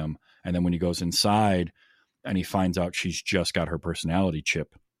on with him. And then when he goes inside and he finds out she's just got her personality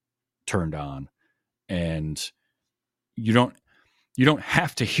chip turned on, and you don't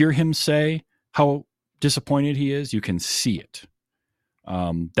have to hear him say how disappointed he is. You can see it.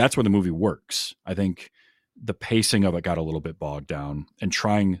 That's where the movie works. I think the pacing of it got a little bit bogged down, and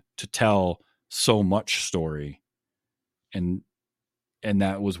trying to tell so much story, and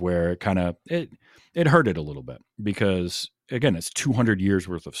that was where it kind of it hurt it a little bit, because again, it's 200 years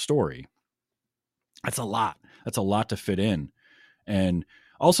worth of story. That's a lot. That's a lot to fit in. And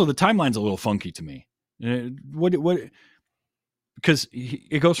also the timeline's a little funky to me. What because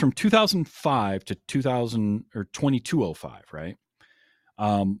it goes from 2005 to 2000 or 2205, right?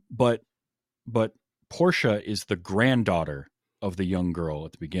 But Portia is the granddaughter of the young girl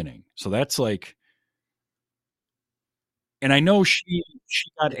at the beginning. So that's like, and I know she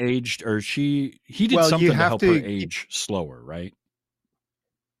got aged, or he did Well, something you to have help her to age slower, right?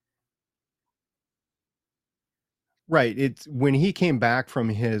 right. It's when he came back from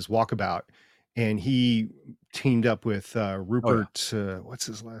his walkabout and he teamed up with Oh yeah. Rupert, what's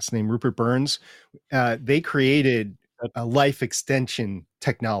his last name? Rupert Burns. They created life extension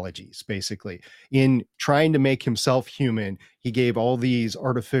technologies, basically. In trying to make himself human, he gave all these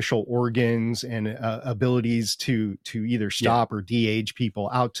artificial organs and abilities to either stop or de-age people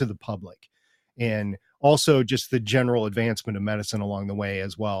out to the public. And also just the general advancement of medicine along the way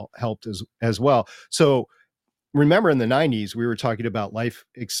as well helped as well. So remember in the 90s we were talking about life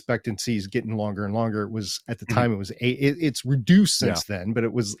expectancies getting longer and longer. It was at the time, it was it's reduced since then, but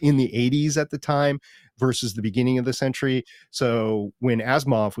it was in the 80s at the time versus the beginning of the century. So when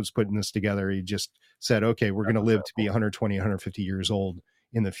Asimov was putting this together, he just said, okay, we're going to live to be 120 150 years old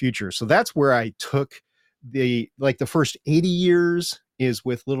in the future. So that's where I took the first 80 years is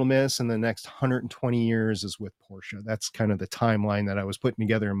with Little Miss, and the next 120 years is with Portia. That's kind of the timeline that I was putting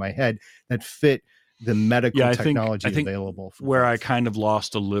together in my head that fit the medical technology available. Where I kind of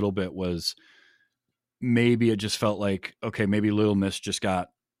lost a little bit was, maybe it just felt like, okay, maybe Little Miss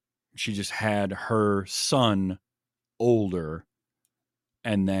she just had her son older,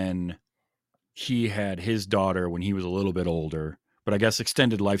 and then he had his daughter when he was a little bit older. But I guess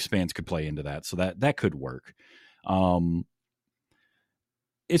extended lifespans could play into that, so that could work.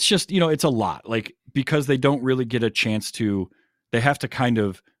 It's just, it's a lot, like, because they don't really get a chance to, they have to kind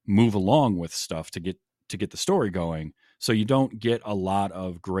of move along with stuff to get the story going. So you don't get a lot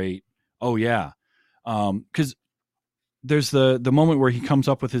of great, because there's the moment where he comes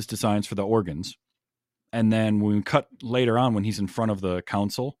up with his designs for the organs, and then when we cut later on when he's in front of the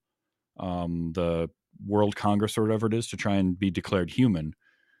council, the World Congress or whatever it is, to try and be declared human,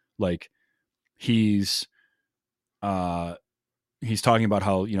 like he's talking about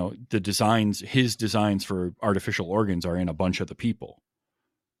how, his designs for artificial organs are in a bunch of the people.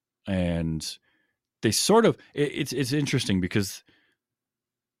 And they sort of, it's interesting, because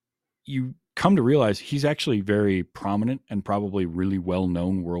you come to realize he's actually very prominent and probably really well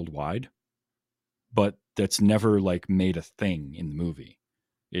known worldwide, but that's never like made a thing in the movie.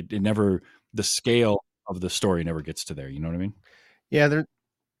 It never, the scale of the story never gets to there. You know what I mean? Yeah,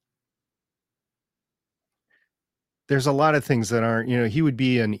 there's a lot of things that aren't, he would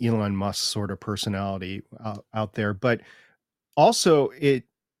be an Elon Musk sort of personality out there, but also it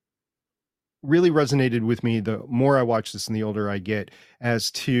really resonated with me the more I watch this and the older I get,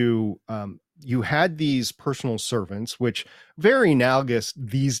 as to you had these personal servants, which very analogous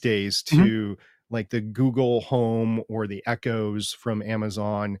these days to like the Google Home or the Echoes from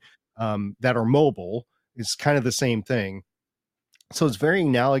Amazon, that are mobile. It's kind of the same thing. So it's very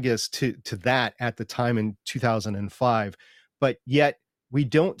analogous to that at the time in 2005, but yet we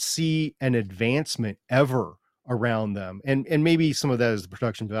don't see an advancement ever around them. And maybe some of that is the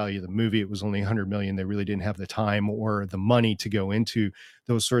production value of the movie. It was only 100 million. They really didn't have the time or the money to go into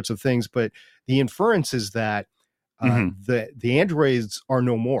those sorts of things. But the inference is that the androids are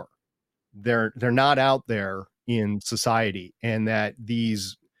no more. They're not out there in society, and that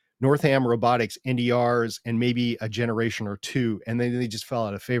these Northam Robotics NDRs and maybe a generation or two, and then they just fell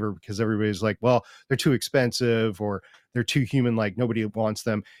out of favor because everybody's like, well, they're too expensive or they're too human, like nobody wants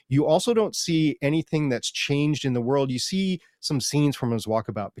them. You also don't see anything that's changed in the world. You see some scenes from his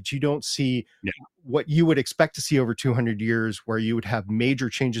walkabout, but you don't see what you would expect to see over 200 years, where you would have major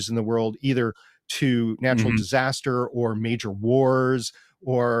changes in the world, either to natural disaster or major wars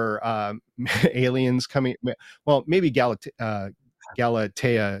or aliens coming. Well, maybe Galatea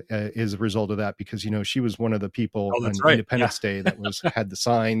is a result of that, because she was one of the people on Independence Day that had the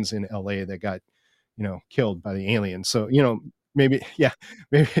signs in LA that got killed by the aliens. So maybe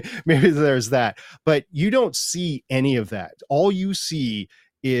there's that, but you don't see any of that. All you see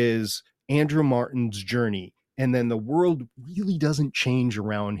is Andrew Martin's journey, and then the world really doesn't change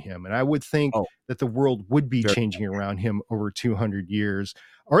around him. And I would think that the world would be changing around him over 200 years.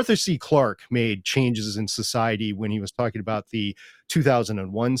 Arthur C. Clarke made changes in society when he was talking about the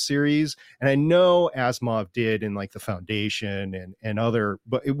 2001 series. And I know Asimov did in like The Foundation and other,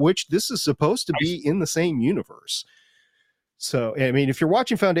 but which this is supposed to be in the same universe. So, I mean, if you're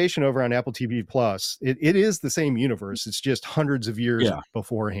watching Foundation over on Apple TV Plus, it is the same universe. It's just hundreds of years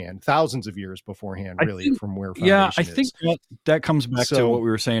beforehand, thousands of years beforehand, really, from where Foundation is. I think that comes back to what we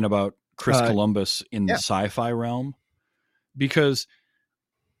were saying about Chris Columbus in the sci-fi realm, because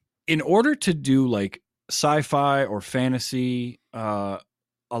in order to do like sci-fi or fantasy, a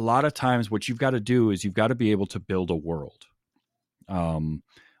lot of times what you've got to do is you've got to be able to build a world.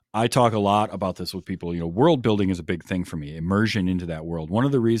 I talk a lot about this with people. World building is a big thing for me, immersion into that world. One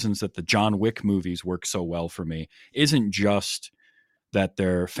of the reasons that the John Wick movies work so well for me isn't just that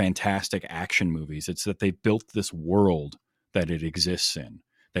they're fantastic action movies. It's that they built this world that it exists in,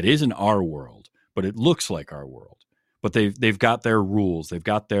 that isn't our world, but it looks like our world. But they've got their rules, they've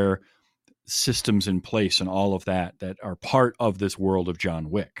got their systems in place and all of that are part of this world of John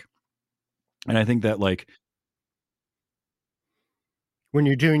Wick. And I think that, like, when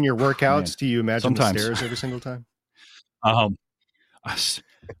you're doing your workouts, do you imagine the stairs every single time? I'm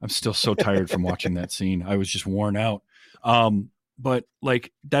still so tired from watching that scene. I was just worn out. But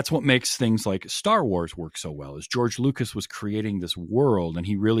like, that's what makes things like Star Wars work so well, is George Lucas was creating this world, and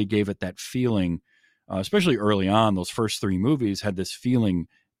he really gave it that feeling, especially early on. Those first three movies had this feeling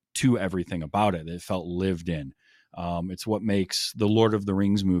to everything about it. It felt lived in. It's what makes the Lord of the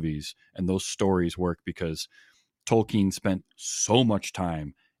Rings movies and those stories work, because Tolkien spent so much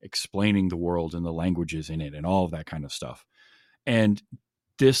time explaining the world and the languages in it and all of that kind of stuff. And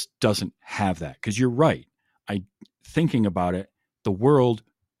this doesn't have that, because you're right. Thinking about it, the world,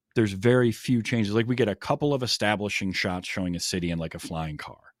 there's very few changes. Like, we get a couple of establishing shots showing a city in like a flying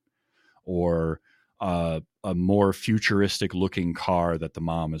car, or a more futuristic looking car that the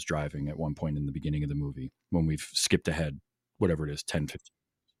mom is driving at one point in the beginning of the movie, when we've skipped ahead, whatever it is, 10, 15.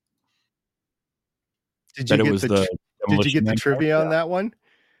 Did you get the trivia on that one?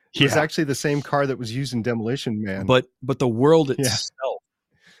 It was actually the same car that was used in Demolition Man. But the world itself.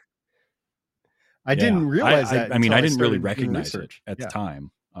 I didn't realize that. I mean, I didn't really recognize it at the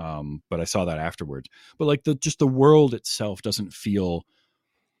time, but I saw that afterwards. But like, just the world itself doesn't feel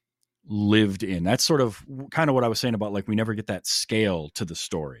lived in. That's sort of kind of what I was saying about, like, we never get that scale to the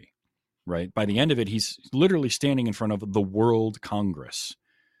story, right? By the end of it, he's literally standing in front of the World Congress.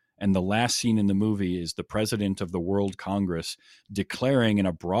 And the last scene in the movie is the president of the World Congress declaring in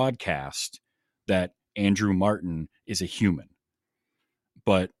a broadcast that Andrew Martin is a human.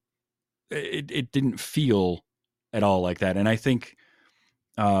 But it didn't feel at all like that. And I think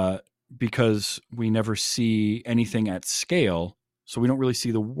because we never see anything at scale, so we don't really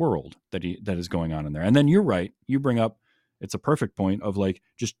see the world that is going on in there. And then you're right. You bring up, it's a perfect point of like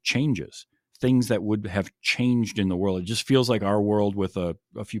just changes. Things that would have changed in the world. It just feels like our world with a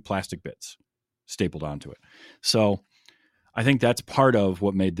few plastic bits stapled onto it. So I think that's part of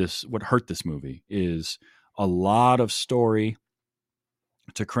what hurt this movie, is a lot of story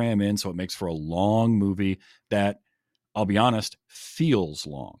to cram in. So it makes for a long movie that, I'll be honest, feels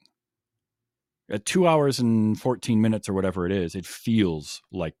long. At 2 hours and 14 minutes or whatever it is, it feels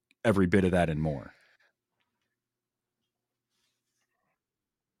like every bit of that and more.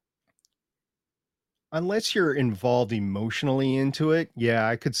 Unless you're involved emotionally into it, yeah,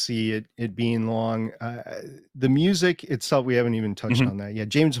 I could see it being long. The music itself, we haven't even touched Mhm. on that yet.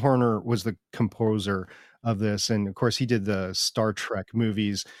 James Horner was the composer of this, and of course, he did the Star Trek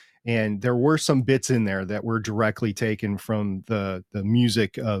movies. And there were some bits in there that were directly taken from the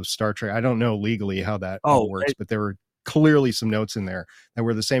music of Star Trek. I don't know legally how that all Oh, works, but there were clearly some notes in there that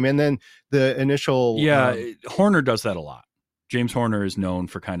were the same. And then the initial, yeah, Horner does that a lot. James Horner is known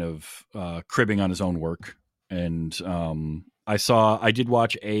for kind of cribbing on his own work, and I did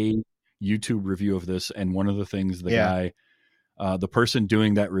watch a YouTube review of this, and one of the things yeah, the person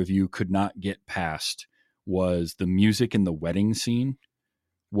doing that review could not get past was the music in the wedding scene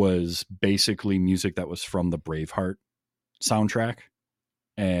was basically music that was from the Braveheart soundtrack,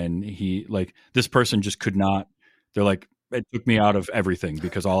 and he like this person just could not. They're like, it took me out of everything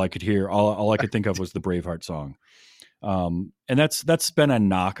because all I could hear, all I could think of was the Braveheart song. And that's been a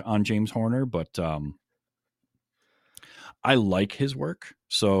knock on James Horner, but I like his work,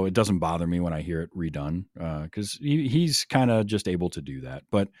 so it doesn't bother me when I hear it redone because he's kind of just able to do that.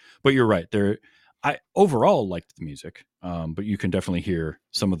 But you're right. I overall liked the music, but you can definitely hear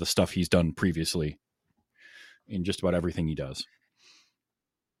some of the stuff he's done previously in just about everything he does.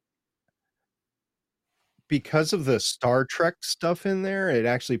 because of the Star Trek stuff in there, it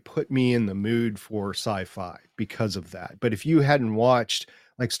actually put me in the mood for sci-fi because of that. But if you hadn't watched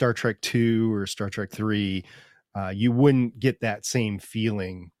like Star Trek 2 or Star Trek 3, you wouldn't get that same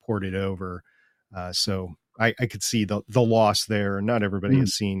feeling ported over. So I could see the loss there. Not everybody Mm.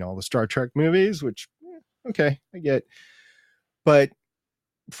 has seen all the Star Trek movies, which okay, I get. But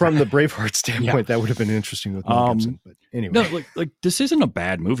from the Braveheart Yeah. standpoint, that would have been interesting with Mel Gibson. But No, anyway, like this isn't a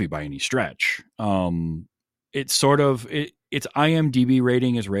bad movie by any stretch. It's sort of its IMDb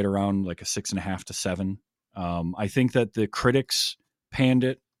rating is right around like a 6.5 to 7. I think that the critics panned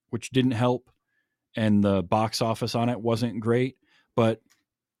it, which didn't help, and the box office on it wasn't great. But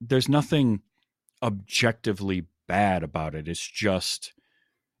there's nothing objectively bad about it. It's just,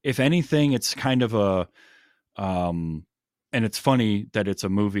 if anything, it's kind of um, and it's funny that it's a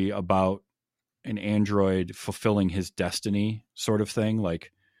movie about an android fulfilling his destiny, sort of thing.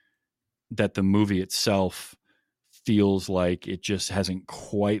 Like that, the movie itself feels like it just hasn't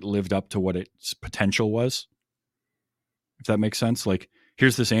quite lived up to what its potential was, if that makes sense. Like,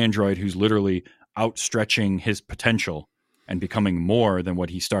 here's this android who's literally outstretching his potential and becoming more than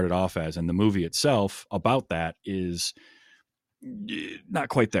what he started off as, and the movie itself about that is not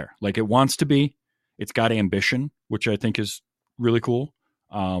quite there. Like, it wants to be. It's got ambition, which I think is really cool.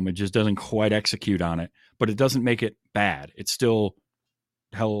 It just doesn't quite execute on it, but it doesn't make it bad. It's still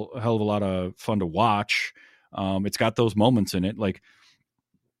hell of a lot of fun to watch. It's got those moments in it, like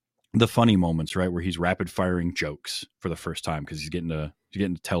the funny moments, right, where he's rapid firing jokes for the first time because he's getting to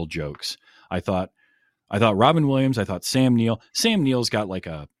tell jokes. I thought Robin Williams. I thought Sam Neill. Sam Neill's got like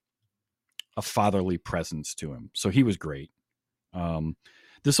a fatherly presence to him, so he was great. Um,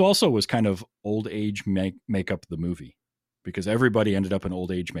 this also was kind of old age makeup the movie because everybody ended up in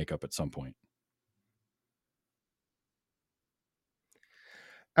old age makeup at some point.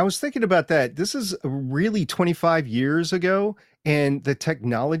 I was thinking about that. This is really 25 years ago, and the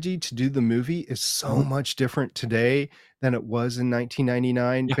technology to do the movie is so Mhm. much different today than it was in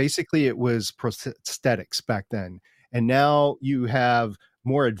 1999. Yeah. Basically, it was prosthetics back then. And now you have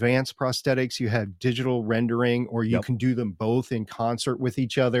more advanced prosthetics, you have digital rendering, or you Yep. can do them both in concert with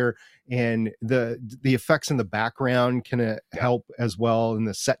each other. And the effects in the background can Yeah. help as well, and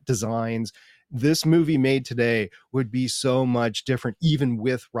the set designs. This movie made today would be so much different, even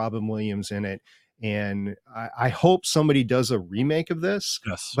with Robin Williams in it. And I hope somebody does a remake of this,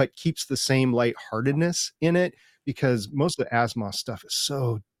 Yes. but keeps the same lightheartedness in it, because most of the Asimov stuff is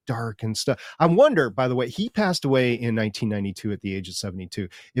so dark and stuff. I wonder, by the way, he passed away in 1992 at the age of 72.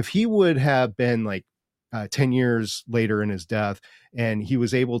 If he would have been like 10 years later in his death, and he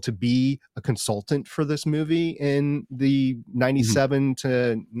was able to be a consultant for this movie in the Mhm. 97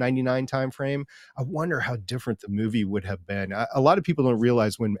 to 99 timeframe, I wonder how different the movie would have been. A lot of people don't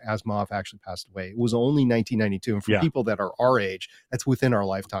realize when Asimov actually passed away, it was only 1992. And for Yeah. people that are our age, that's within our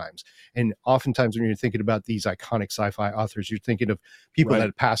lifetimes. And oftentimes when you're thinking about these iconic sci-fi authors, you're thinking of people that Right.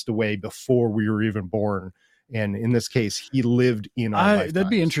 had passed away before we were even born. And in this case, he lived in our That'd be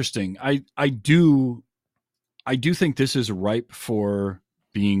lifetimes. interesting. I do think this is ripe for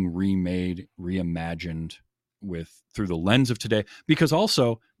being remade, reimagined with through the lens of today, because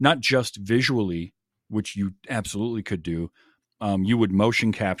also not just visually, which you absolutely could do. You would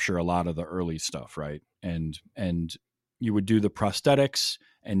motion capture a lot of the early stuff, right? And you would do the prosthetics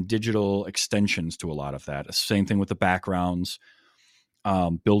and digital extensions to a lot of that. Same thing with the backgrounds,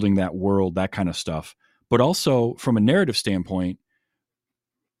 building that world, that kind of stuff. but also from a narrative standpoint,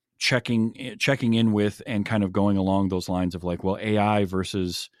 checking in with and kind of going along those lines of like, well, AI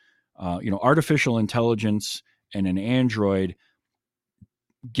versus artificial intelligence and an android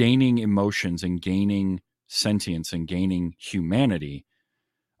gaining emotions and gaining sentience and gaining humanity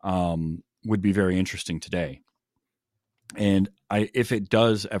would be very interesting today. And if it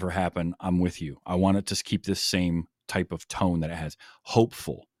does ever happen, I'm with you. I want it to keep this same type of tone that it has.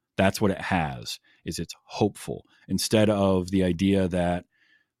 Hopeful. That's what it has, is it's hopeful. Instead of the idea that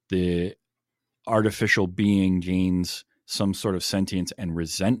the artificial being gains some sort of sentience and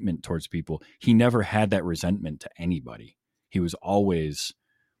resentment towards people. He never had that resentment to anybody. He was always,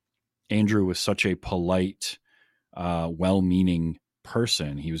 Andrew was such a polite, well-meaning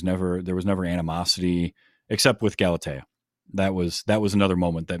person. There was never animosity, except with Galatea. That was another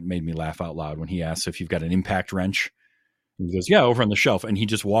moment that made me laugh out loud when he asks if you've got an impact wrench. And he goes, yeah, over on the shelf. And he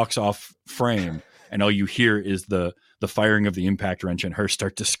just walks off frame, and all you hear is the firing of the impact wrench and her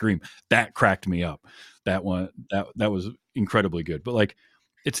start to scream. That cracked me up. That one, that was incredibly good. But like,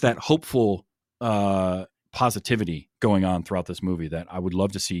 it's that hopeful positivity going on throughout this movie that I would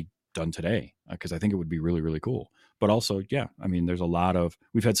love to see done today, because I think it would be really, really cool. But also, yeah, I mean,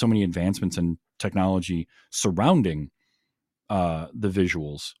 we've had so many advancements in technology surrounding the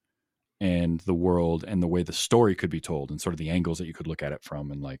visuals and the world and the way the story could be told and sort of the angles that you could look at it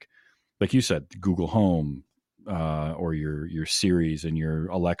from. And like you said, Google Home, or your Siris and your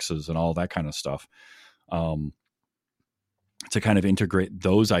Alexas and all that kind of stuff, to kind of integrate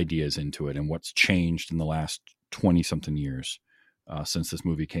those ideas into it and what's changed in the last 20 something years since this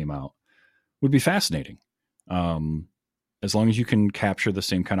movie came out would be fascinating. As long as you can capture the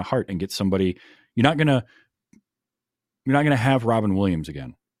same kind of heart and get somebody, you're not gonna have Robin Williams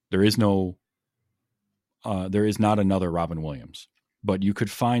again. There is not another Robin Williams, but you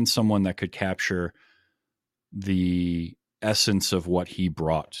could find someone that could capture the essence of what he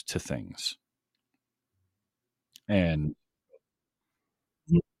brought to things. And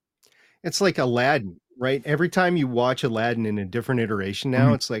It's like Aladdin, right? Every time you watch Aladdin in a different iteration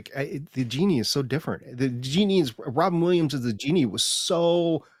now, it's like the genie is so different. Robin Williams as the genie was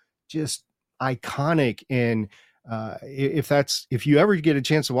so just iconic. And if you ever get a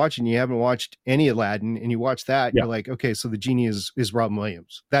chance to watch it and you haven't watched any Aladdin and you watch that, yeah, you're like, okay, so the genie is Robin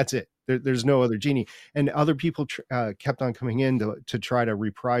Williams. That's it. There's no other genie. And other people kept on coming in to try to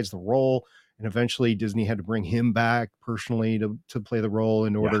reprise the role. And eventually Disney had to bring him back personally to play the role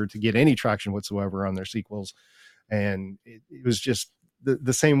in order to get any traction whatsoever on their sequels. And it was just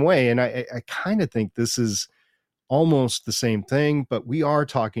the same way. And I kind of think this is almost the same thing, but we are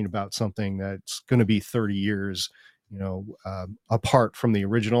talking about something that's going to be 30 years, apart from the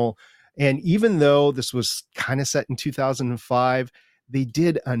original. And even though this was kind of set in 2005, they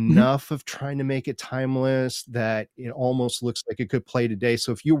did enough of trying to make it timeless that it almost looks like it could play today.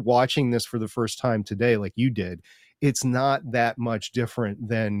 So if you're watching this for the first time today, like you did, it's not that much different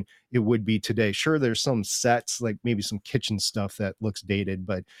than it would be today. Sure, there's some sets, like maybe some kitchen stuff that looks dated,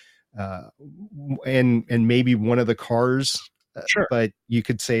 but and maybe one of the cars, sure. but you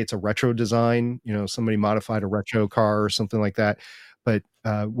could say it's a retro design. Somebody modified a retro car or something like that. But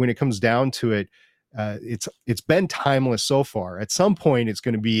when it comes down to it, it's been timeless so far. At some point, it's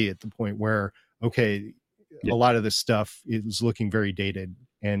going to be at the point where, okay, Yeah. a lot of this stuff is looking very dated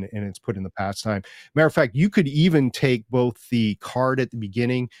and it's put in the past time. Matter of fact, you could even take both the card at the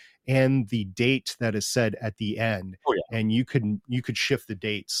beginning and the date that is said at the end. Oh, yeah. And you could shift the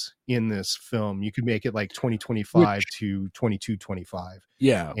dates in this film. You could make it like 2025 to 2225.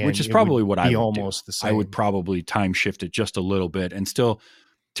 Yeah, And which is it probably would what I be would almost do. the same. I would probably time shift it just a little bit and still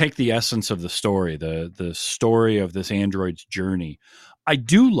take the essence of the story, the story of this android's journey. I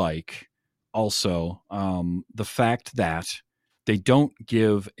do like also the fact that they don't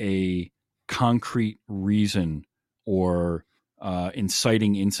give a concrete reason or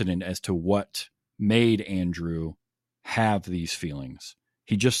inciting incident as to what made Andrew have these feelings.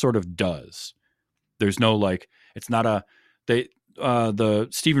 He just sort of does. There's no like, it's not a they the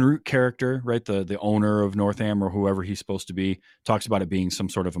Stephen Root character, right? The owner of Northam or whoever he's supposed to be, talks about it being some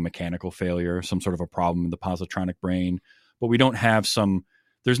sort of a mechanical failure, some sort of a problem in the positronic brain. But we don't have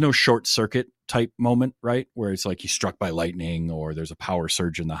there's no short circuit type moment, right? Where it's like he's struck by lightning or there's a power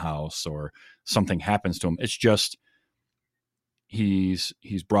surge in the house or something happens to him. It's just he's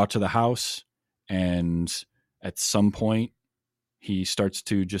brought to the house, and at some point he starts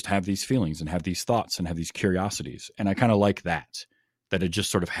to just have these feelings and have these thoughts and have these curiosities. And I kind of like that it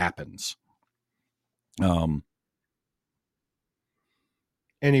just sort of happens.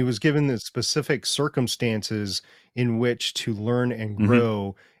 And he was given the specific circumstances in which to learn and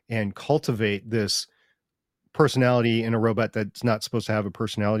grow and cultivate this personality in a robot that's not supposed to have a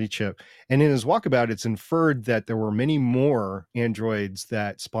personality chip. And in his walkabout, it's inferred that there were many more androids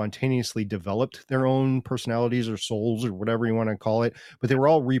that spontaneously developed their own personalities or souls or whatever you want to call it, but they were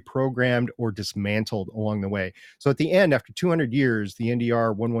all reprogrammed or dismantled along the way. So at the end, after 200 years, the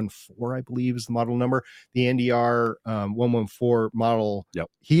NDR 114, I believe, is the model number. The NDR 114 model, Yep.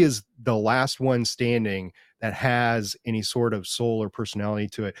 he is the last one standing that has any sort of soul or personality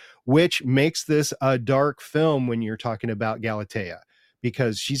to it, which makes this a dark film when you're talking about Galatea,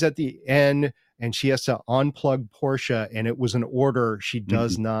 because she's at the end and she has to unplug Portia, and it was an order. She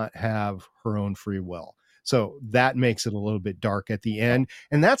does not have her own free will. So that makes it a little bit dark at the end.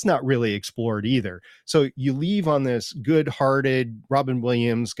 And that's not really explored either. So you leave on this good-hearted, Robin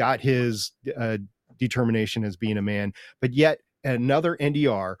Williams got his determination as being a man, but yet another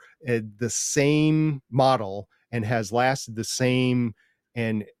NDR, the same model, and has lasted the same,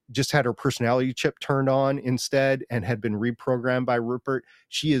 and just had her personality chip turned on instead and had been reprogrammed by Rupert.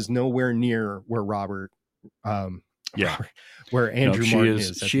 She is nowhere near where where Andrew Martin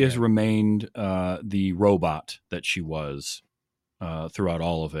is. She has remained the robot that she was throughout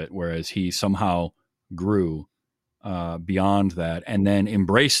all of it, whereas he somehow grew beyond that and then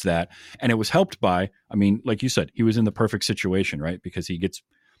embraced that. And it was helped by, I mean, like you said, he was in the perfect situation, right? Because he gets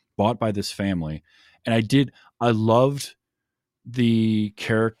bought by this family. And I loved the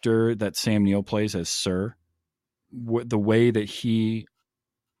character that Sam Neill plays as Sir, the way that he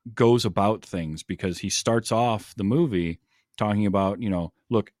goes about things, because he starts off the movie talking about,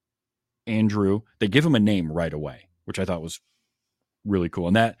 look, Andrew, they give him a name right away, which I thought was really cool.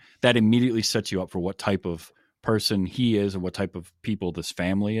 And that immediately sets you up for what type of person he is and what type of people this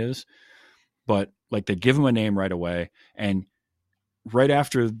family is. But like, they give him a name right away. And right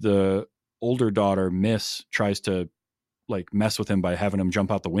after the older daughter, Miss, tries to like mess with him by having him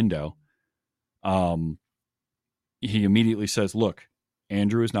jump out the window, he immediately says, look,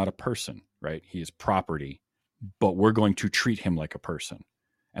 Andrew is not a person, right? He is property, but we're going to treat him like a person.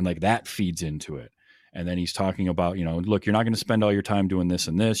 And like that feeds into it. And then he's talking about, look, you're not going to spend all your time doing this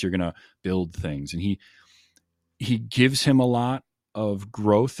and this. You're going to build things. And he gives him a lot of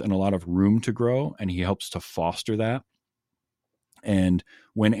growth and a lot of room to grow, and he helps to foster that. And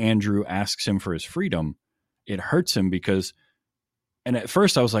when Andrew asks him for his freedom, it hurts him because, and at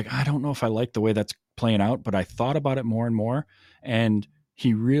first I was like, I don't know if I like the way that's playing out, but I thought about it more and more. And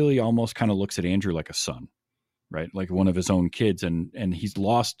he really almost kind of looks at Andrew like a son, right? Like one of his own kids. And he's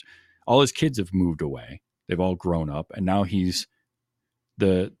lost, all his kids have moved away. They've all grown up. And now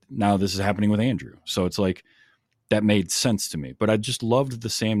now this is happening with Andrew. So it's like, that made sense to me. But I just loved the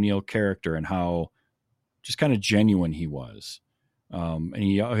Sam Neill character and how just kind of genuine he was. And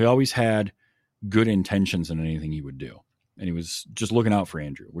he always had good intentions in anything he would do. And he was just looking out for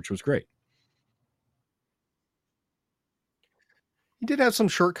Andrew, which was great. He did have some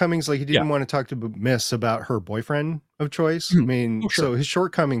shortcomings. Like he didn't want to talk to Miss about her boyfriend of choice. I mean, so his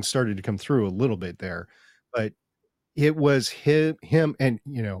shortcomings started to come through a little bit there, but it was him. And,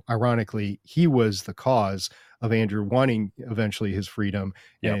 ironically, he was the cause of Andrew wanting eventually his freedom.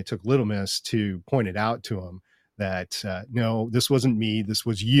 And it took Little Miss to point it out to him that, no, this wasn't me, this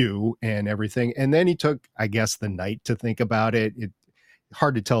was you and everything. And then he took, I guess, the night to think about it.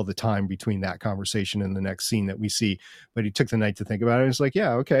 Hard to tell the time between that conversation and the next scene that we see, but he took the night to think about it. It's like,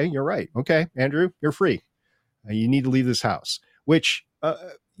 yeah, okay, you're right. Okay, Andrew, you're free. You need to leave this house, which,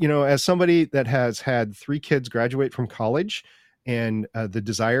 as somebody that has had 3 kids graduate from college, and the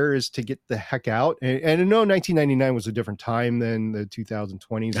desire is to get the heck out. And I know 1999 was a different time than the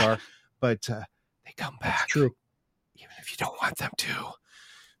 2020s are, but they come back. That's true. Even if you don't want them to.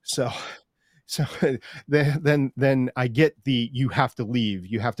 So then I get you have to leave.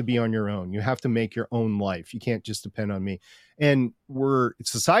 You have to be on your own. You have to make your own life. You can't just depend on me. And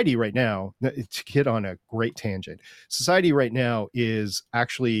society right now, to get on a great tangent, society right now is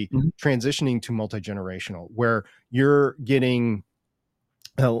actually transitioning to multi-generational, where you're getting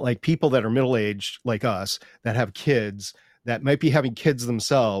like people that are middle-aged like us that have kids that might be having kids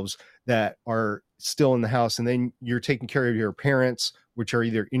themselves that are still in the house. And then you're taking care of your parents, which are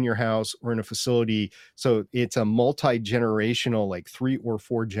either in your house or in a facility. So it's a multi-generational, like 3 or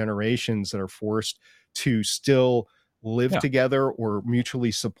 4 generations that are forced to still live together or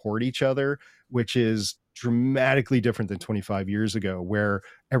mutually support each other, which is dramatically different than 25 years ago, where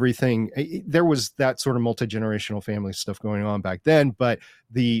there was that sort of multi-generational family stuff going on back then. But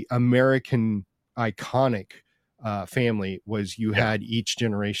the American iconic family was you had each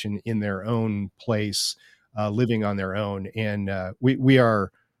generation in their own place, living on their own. And we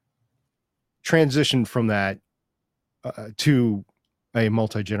are transitioned from that to a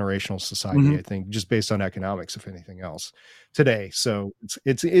multi-generational society, Mhm. I think, just based on economics, if anything else, today. So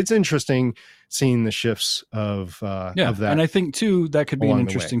it's interesting seeing the shifts of Yeah, that and I think too that could be an along the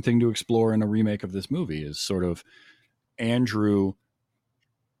way. interesting thing to explore in a remake of this movie is sort of Andrew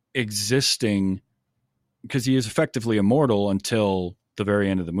existing, because he is effectively immortal until the very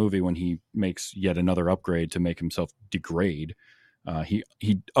end of the movie when he makes yet another upgrade to make himself degrade. He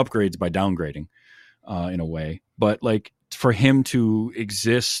upgrades by downgrading in a way, but like for him to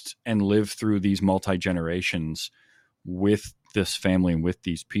exist and live through these multi generations with this family and with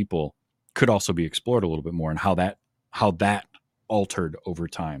these people could also be explored a little bit more, and how that altered over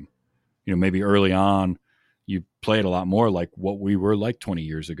time. You know, maybe early on you played a lot more like what we were like 20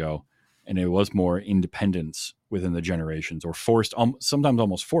 years ago, and it was more independence within the generations, or forced, sometimes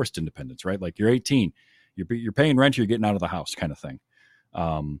almost forced independence, right? Like you're 18, you're paying rent, you're getting out of the house kind of thing.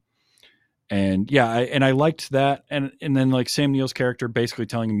 um, and yeah, I liked that, and then like Sam Neill's character basically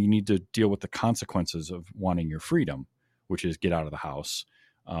telling him you need to deal with the consequences of wanting your freedom, which is get out of the house.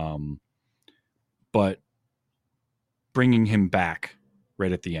 um, but bringing him back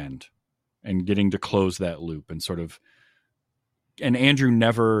right at the end and getting to close that loop, and sort of, and Andrew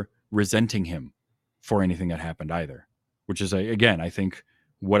never resenting him for anything that happened either, which is, again, I think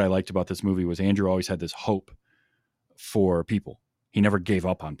what I liked about this movie was Andrew always had this hope for people. He never gave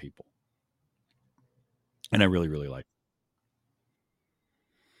up on people, and I really, really liked.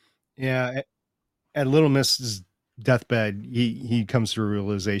 Yeah, at Little Miss's deathbed, he comes to a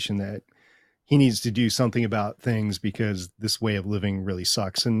realization that he needs to do something about things because this way of living really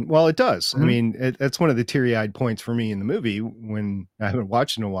sucks. And well, it does. I Mhm. mean, that's one of the teary-eyed points for me in the movie when I haven't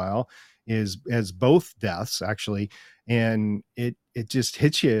watched in a while, is as both deaths actually, and it just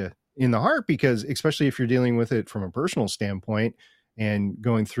hits you in the heart, because especially if you're dealing with it from a personal standpoint and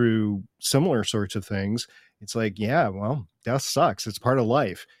going through similar sorts of things, it's like, yeah, well, death sucks. It's part of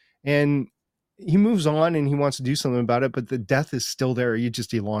life. And he moves on and he wants to do something about it, but the death is still there. You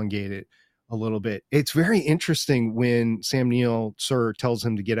just elongate it a little bit. It's very interesting when Sam Neill, sir, tells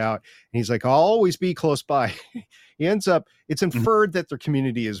him to get out, and he's like, I'll always be close by. He ends up, it's Mhm. inferred that their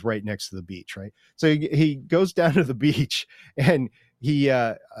community is right next to the beach, right? So he goes down to the beach and he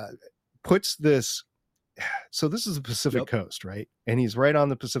puts this. So this is the Pacific Yep. coast, right? And he's right on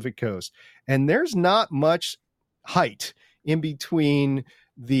the Pacific coast. And there's not much height in between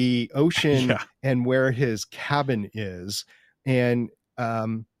the ocean Yeah. and where his cabin is. And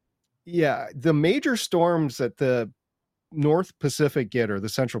yeah, the major storms that the North Pacific get, or the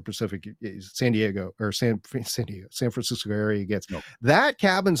Central Pacific, San Diego or San Diego, San Francisco area gets, Nope. that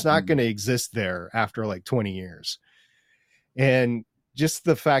cabin's not Mm. going to exist there after like 20 years. And just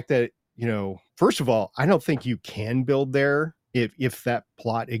the fact that, first of all, I don't think you can build there if that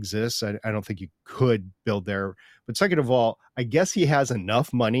plot exists. I don't think you could build there. But second of all, I guess he has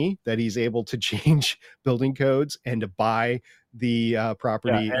enough money that he's able to change building codes and to buy the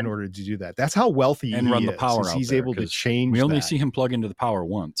property Yeah, in order to do that. That's how wealthy and he run the power is out he's there, able to because we change only that. see him plug into the power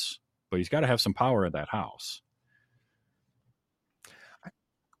once, but he's got to have some power at that house.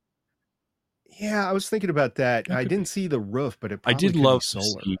 Yeah, I was thinking about that. That I could didn't be. see the roof, but it I probably did could be love the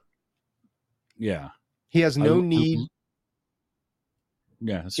solar. scene. Yeah, He has I, no I- need.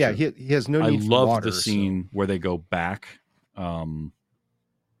 yeah, that's Yeah, true. he has no I need for loved water. the scene where they go back,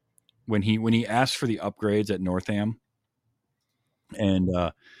 when he asked for the upgrades at Northam, and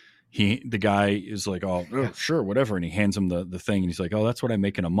the guy is like, oh, Yeah. sure, whatever, and he hands him the thing, and he's like, oh, that's what I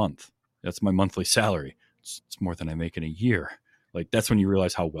make in a month. That's my monthly salary. It's more than I make in a year. Like, that's when you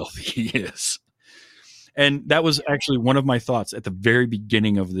realize how wealthy he is. And that was actually one of my thoughts at the very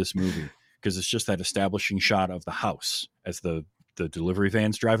beginning of this movie, because it's just that establishing shot of the house as the delivery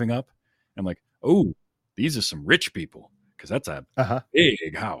van's driving up. I'm like, oh, these are some rich people, because that's a Uh-huh.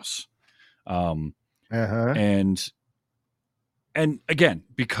 big house. Uh-huh. And again,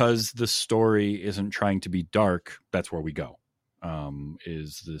 because the story isn't trying to be dark, that's where we go.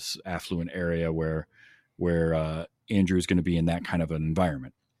 Is this affluent area where Andrew is going to be in that kind of an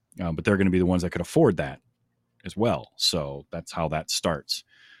environment, but they're going to be the ones that could afford that as well. So that's how that starts.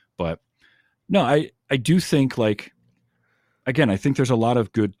 But no, I do think, like, again, I think there's a lot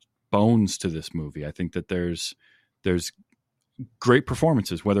of good bones to this movie. I think that there's great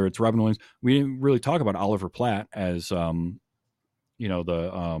performances, whether it's Robin Williams. We didn't really talk about Oliver Platt as the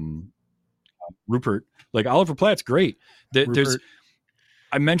Rupert. Like, Oliver Platt's great. There's Rupert.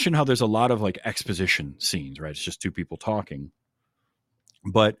 I mentioned how there's a lot of like exposition scenes, right? It's just two people talking.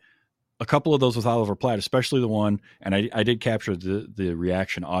 But a couple of those with Oliver Platt, especially the one, and I did capture the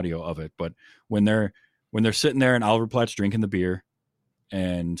reaction audio of it, but when they're sitting there and Oliver Platt's drinking the beer,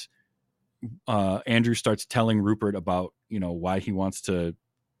 and Andrew starts telling Rupert about, why he wants to,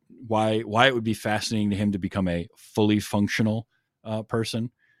 why it would be fascinating to him to become a fully functional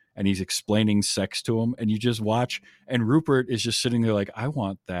person. And he's explaining sex to him, and you just watch, and Rupert is just sitting there like, I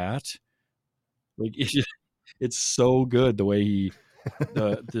want that. Like, it's so good the way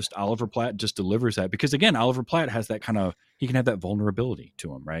this Oliver Platt just delivers that, because again, Oliver Platt has that kind of, he can have that vulnerability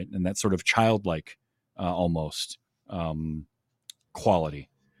to him, right? And that sort of childlike almost quality.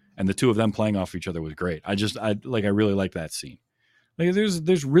 And the two of them playing off each other was great. I really like that scene. Like,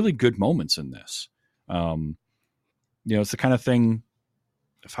 there's really good moments in this. It's the kind of thing,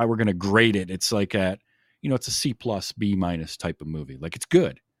 if I were going to grade it, it's like it's a C plus B minus type of movie. Like, it's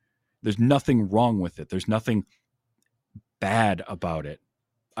good. There's nothing wrong with it. There's nothing bad about it.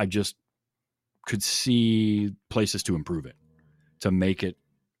 I just could see places to improve it, to make it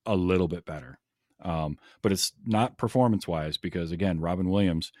a little bit better. But it's not performance wise, because again, Robin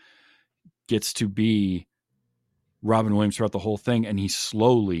Williams gets to be Robin Williams throughout the whole thing, and he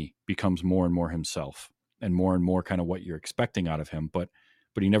slowly becomes more and more himself, and more kind of what you're expecting out of him. But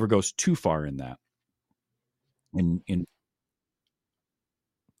he never goes too far in that.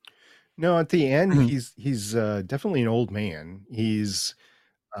 No, at the end, he's definitely an old man. He's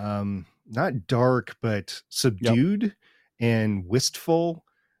not dark, but subdued and wistful,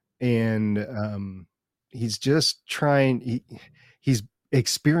 and he's just trying. He's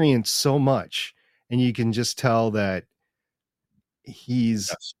experienced so much, and you can just tell that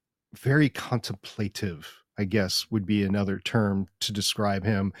he's very contemplative, I guess would be another term to describe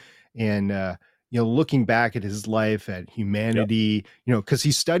him. And looking back at his life, at humanity, because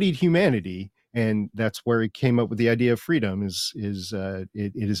he studied humanity, and that's where he came up with the idea of freedom. It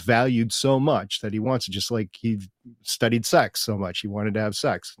is valued so much that he wants it, just like he studied sex so much. He wanted to have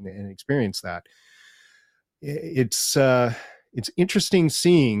sex and experience that. It's interesting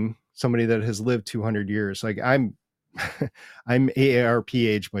seeing somebody that has lived 200 years. Like, I'm AARP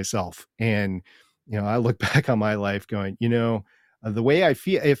age myself, and I look back on my life going, the way I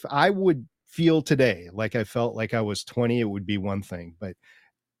feel, if I would feel today like I felt like I was 20, it would be one thing, but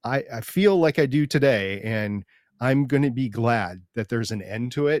I feel like I do today, and I'm going to be glad that there's an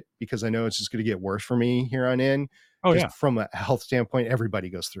end to it, because I know it's just going to get worse for me here on in. From a health standpoint, everybody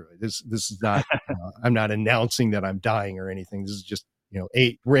goes through it. This is not, I'm not announcing that I'm dying or anything. This is just,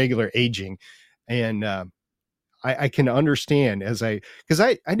 regular aging. And I can understand because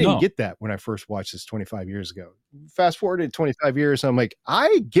I didn't get that when I first watched this 25 years ago. Fast forward to 25 years, I'm like,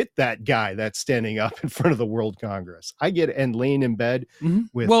 I get that guy that's standing up in front of the World Congress. I get it, and laying in bed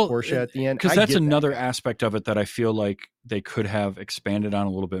with Portia at the end. Because that's another aspect of it that I feel like they could have expanded on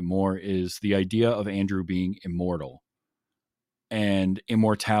a little bit more, is the idea of Andrew being immortal and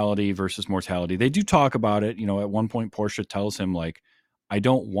immortality versus mortality. They do talk about it. At one point, Portia tells him, like, I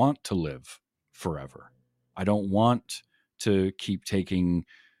don't want to live forever. I don't want to keep taking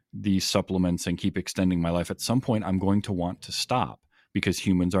these supplements and keep extending my life. At some point, I'm going to want to stop, because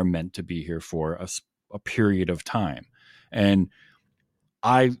humans are meant to be here for a period of time. And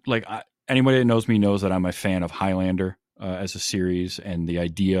anybody that knows me knows that I'm a fan of Highlander as a series, and the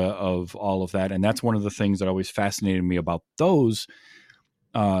idea of all of that. And that's one of the things that always fascinated me about those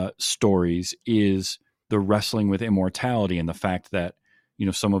stories, is the wrestling with immortality, and the fact that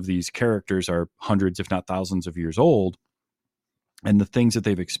some of these characters are hundreds, if not thousands of years old, and the things that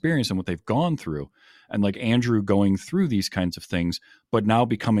they've experienced and what they've gone through. And like Andrew going through these kinds of things, but now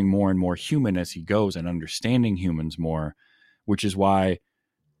becoming more and more human as he goes, and understanding humans more, which is why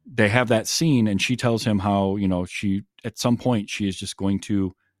they have that scene, and she tells him how, she, at some point, she is just going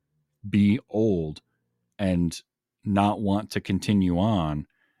to be old and not want to continue on.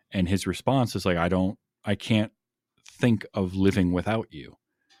 And his response is like, I can't think of living without you.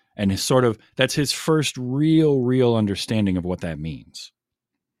 And that's his first real understanding of what that means.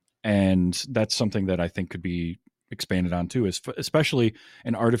 And that's something that I think could be expanded on too, especially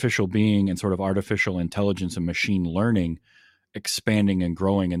an artificial being and sort of artificial intelligence and machine learning expanding and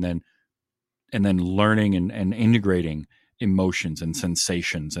growing, and then learning and integrating emotions and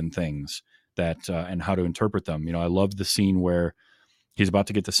sensations and things that and how to interpret them. I love the scene where he's about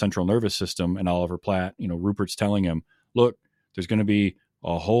to get the central nervous system, and Oliver Platt, Rupert's telling him, look, there's going to be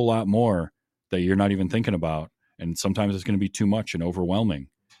a whole lot more that you're not even thinking about, and sometimes it's going to be too much and overwhelming.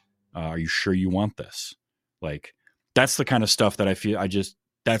 Are you sure you want this? Like, that's the kind of stuff that I feel,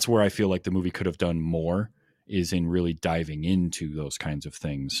 that's where I feel like the movie could have done more, is in really diving into those kinds of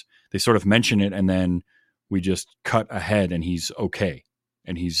things. They sort of mention it, and then we just cut ahead, and he's okay,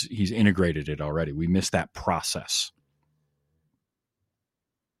 and he's integrated it already. We missed that process.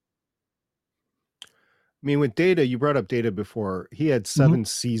 I mean, with Data, you brought up Data before. He had Mhm. 7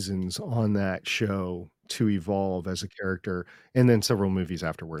 seasons on that show to evolve as a character, and then several movies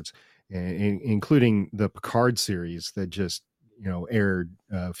afterwards, including the Picard series that just aired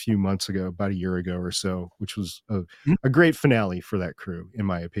a few months ago, about a year ago or so, which was Mhm. a great finale for that crew, in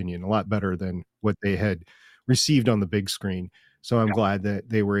my opinion. A lot better than what they had received on the big screen. So I'm glad that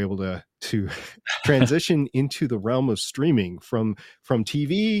they were able to transition into the realm of streaming from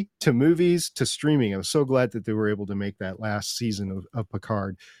TV to movies to streaming. I was so glad that they were able to make that last season of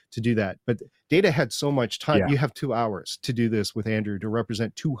Picard to do that. But Data had so much time. Yeah, You have 2 hours to do this with Andrew to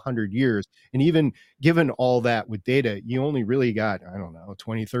represent 200 years. And even given all that with Data, you only really got, I don't know,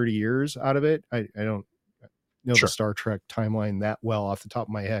 20, 30 years out of it. I don't know the sure. Star Trek timeline that well off the top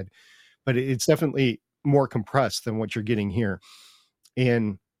of my head, but it's definitely more compressed than what you're getting here.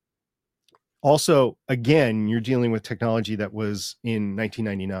 And also, again, you're dealing with technology that was in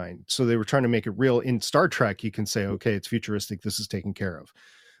 1999. So they were trying to make it real. In Star Trek, you can say, okay, it's futuristic. This is taken care of.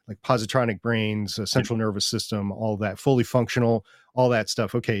 Like positronic brains, a Yeah. central nervous system, all that fully functional, all that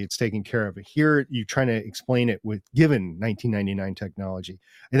stuff. Okay, it's taken care of. Here, you're trying to explain it with given 1999 technology.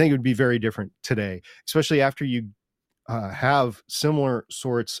 I think it would be very different today, especially after you have similar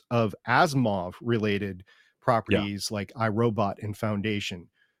sorts of Asimov related Yeah. properties like iRobot and Foundation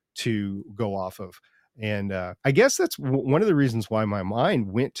to go off of. And I guess that's one of the reasons why my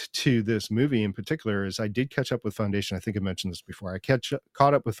mind went to this movie in particular is I did catch up with Foundation. I think I mentioned this before.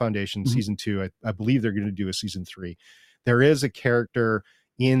 Caught up with Foundation Mhm. season 2. I believe they're going to do a season 3. There is a character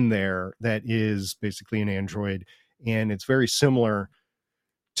in there that is basically an android, and it's very similar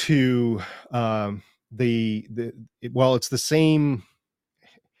to well, it's the same.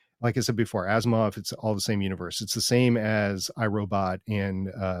 Like I said before, Asimov, it's all the same universe. It's the same as iRobot and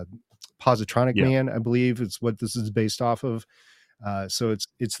Positronic Yeah. Man, I believe, is what this is based off of. So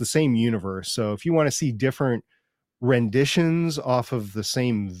it's the same universe. So if you want to see different renditions off of the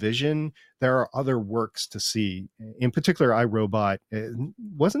same vision, there are other works to see. In particular, iRobot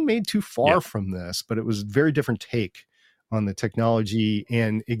wasn't made too Yeah. far from this, but it was a very different take on the technology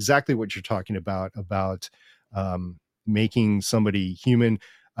and exactly what you're talking about making somebody human.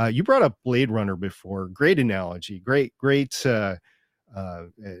 You brought up Blade Runner before. Great analogy. Great. Not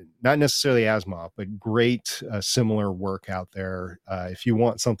necessarily Asimov, but great similar work out there. If you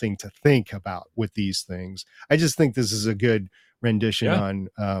want something to think about with these things, I just think this is a good rendition Yeah.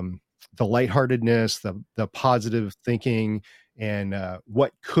 on the lightheartedness, the positive thinking, and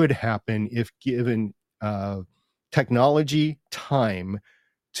what could happen if given technology time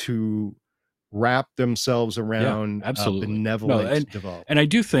to wrap themselves Yeah. around Absolutely. No, benevolent development. and I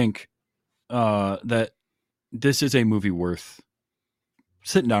do think that this is a movie worth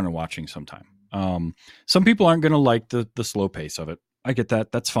sitting down and watching sometime. Some people aren't going to like the slow pace of it. I get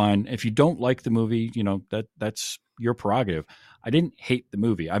that. That's fine. If you don't like the movie, that's your prerogative. I didn't hate the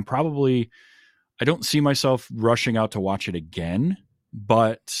movie. I don't see myself rushing out to watch it again.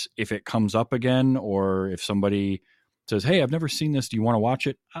 But if it comes up again, or if somebody says, "Hey, I've never seen this. Do you want to watch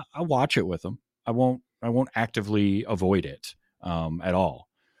it?" I'll watch it with them. I won't actively avoid it at all.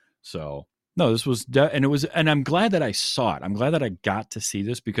 So no, this was and it was, and I'm glad that I saw it. I'm glad that I got to see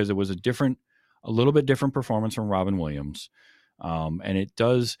this because it was a little bit different performance from Robin Williams, and it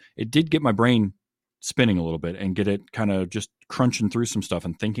did get my brain spinning a little bit and get it kind of just crunching through some stuff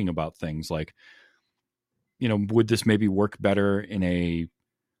and thinking about things like, would this maybe work better in a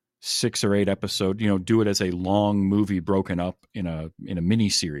 6 or 8 episode, do it as a long movie broken up in a mini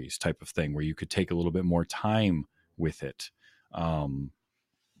series type of thing where you could take a little bit more time with it. Um,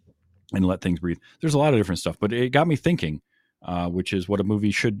 and let things breathe. There's a lot of different stuff, but it got me thinking, which is what a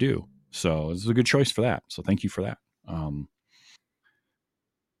movie should do. So this is a good choice for that. So thank you for that.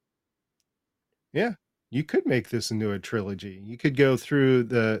 Yeah, you could make this into a trilogy. You could go through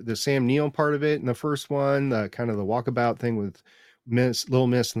the Sam Neill part of it in the first one, the kind of the walkabout thing with Little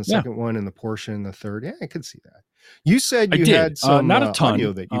Miss in the Yeah, second one, and the Porsche in the third. Yeah, I could see that. You said I you did. had some Not a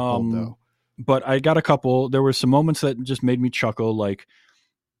audio ton, that you pulled though. but I got a couple. There were some moments that just made me chuckle. Like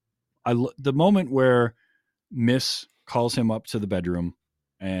the moment where Miss calls him up to the bedroom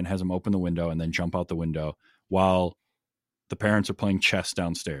and has him open the window and then jump out the window while the parents are playing chess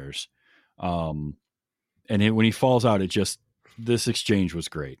downstairs. Um, when he falls out, this exchange was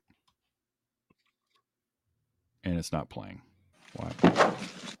great. And it's not playing. Why?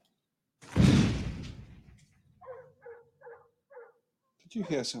 Did you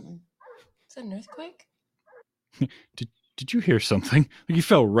hear something? Is that an earthquake? Did you hear something? Like you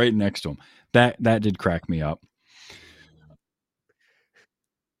fell right next to him. That did crack me up.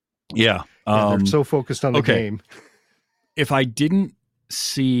 Yeah. Yeah, they're so focused on the Okay. game. If I didn't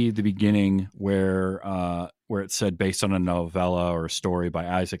see the beginning where it said based on a novella or a story by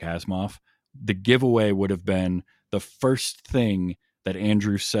Isaac Asimov, the giveaway would have been the first thing that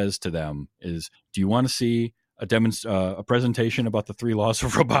Andrew says to them is, "Do you want to see a presentation about the 3 laws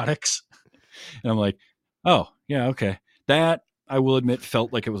of robotics?" And I'm like, "Oh, yeah, okay." That, I will admit,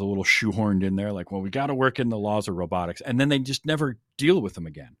 felt like it was a little shoehorned in there. Like, well, we got to work in the laws of robotics, and then they just never deal with them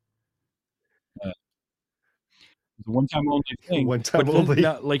again. It's a one-time only thing, One but time only.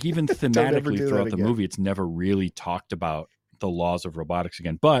 not, like, even Don't ever thematically do that throughout the again. movie, it's never really talked about the laws of robotics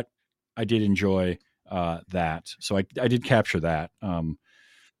again. But I did enjoy that, so I did capture that.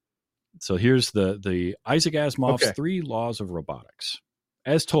 So here's the Isaac Asimov's Okay. 3 laws of robotics,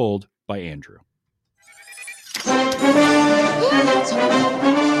 as told by Andrew.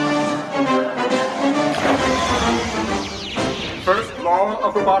 First law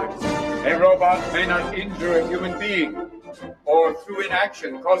of robotics. A robot may not injure a human being or through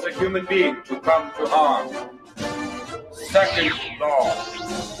inaction cause a human being to come to harm. Second law.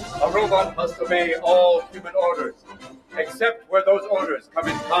 A robot must obey all human orders, except where those orders come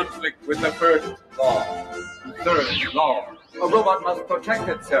in conflict with the first law. Third law. A robot must protect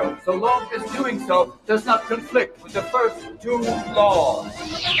itself, so long as doing so does not conflict with the first 2 laws.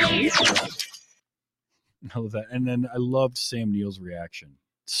 I love that. And then I loved Sam Neill's reaction.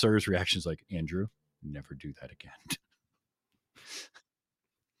 Sir's reaction is like, "Andrew, never do that again."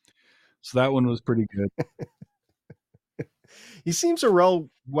 So that one was pretty good. He seems a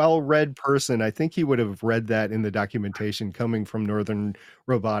well-read person. I think he would have read that in the documentation coming from Northam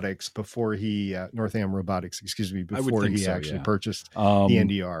Robotics, before he before he so, actually yeah. purchased the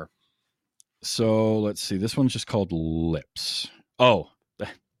NDR. So let's see. This one's just called Lips. Oh,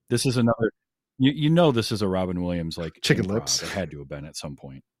 this is another. You know, this is a Robin Williams like Chicken improv. Lips. It had to have been at some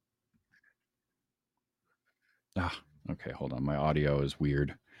point. Okay, hold on. My audio is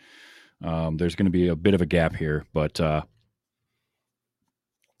weird. There's going to be a bit of a gap here, but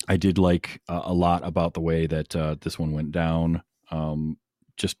I did like a lot about the way that this one went down,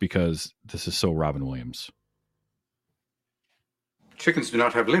 just because this is so Robin Williams. Chickens do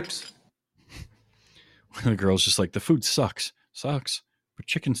not have lips. The girl's just like, "The food sucks, but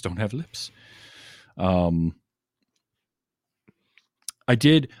chickens don't have lips." I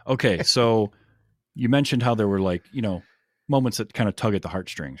did. Okay, so you mentioned how there were, like, moments that kind of tug at the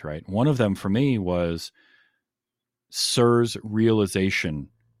heartstrings, right? One of them for me was Sir's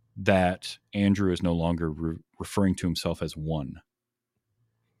realization that Andrew is no longer referring to himself as one.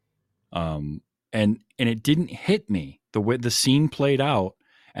 And it didn't hit me the way the scene played out,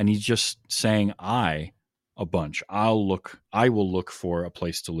 and he's just saying "I" a bunch. I will look for a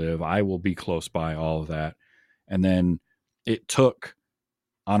place to live. I will be close by, all of that. And then it took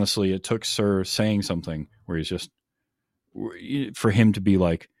Sir saying something where he's just, for him to be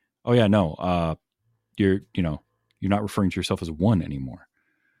like, "Oh yeah, no, you're not referring to yourself as one anymore."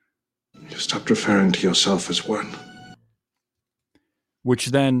 You stopped referring to yourself as one. Which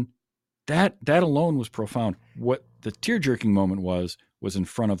then, that alone was profound. What the tear-jerking moment was in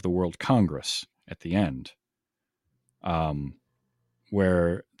front of the World Congress at the end,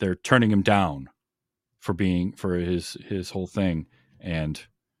 where they're turning him down for his whole thing, and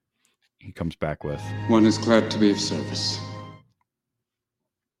he comes back with, "One is glad to be of service."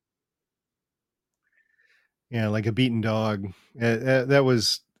 Yeah, like a beaten dog. That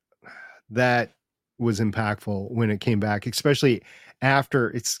was impactful when it came back, especially after,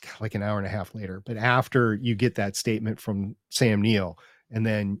 it's like an hour and a half later, but after you get that statement from Sam Neill, and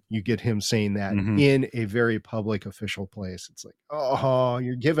then you get him saying that in a very public official place. It's like, oh,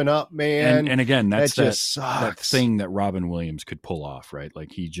 you're giving up, man. And again, that's that just sucks. That thing that Robin Williams could pull off, right?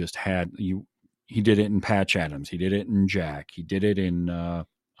 Like, he just had he did it in Patch Adams, he did it in Jack, he did it in Mrs.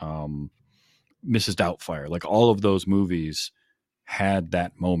 Doubtfire. Like, all of those movies had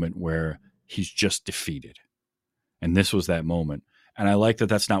that moment where he's just defeated, and this was that moment. And I like that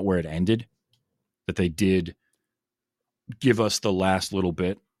that's not where it ended, that they did give us the last little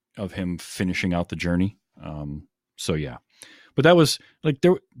bit of him finishing out the journey. So yeah, but that was like,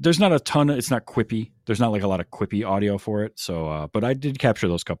 there's not a ton of, it's not quippy. There's not like a lot of quippy audio for it. So, but I did capture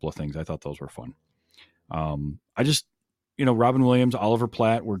those couple of things. I thought those were fun. I just, Robin Williams, Oliver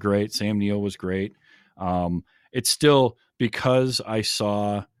Platt were great. Sam Neill was great. It's still, because I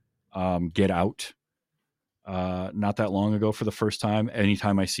saw Get Out not that long ago for the first time.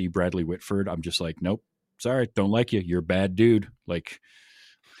 Anytime I see Bradley Whitford, I'm just like, nope, sorry, don't like you. You're a bad dude. Like,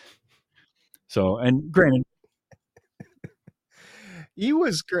 so, and granted, he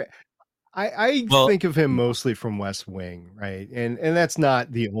was great. I think of him mostly from West Wing, right? And that's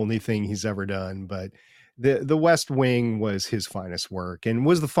not the only thing he's ever done, but the West Wing was his finest work, and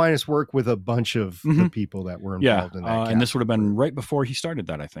was the finest work with a bunch of the people that were involved in that cast. And this would have been right before he started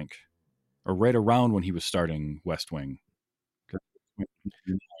that, I think, or right around when he was starting West Wing.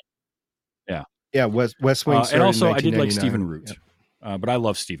 Yeah, West Wing started and also in I did like Stephen 1999. Root. But I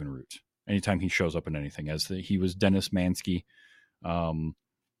love Stephen Root anytime he shows up in anything. He was Dennis Mansky.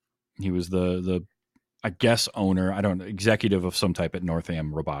 He was the I guess owner, I don't know, executive of some type at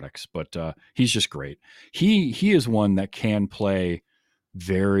Northam Robotics, but he's just great. He is one that can play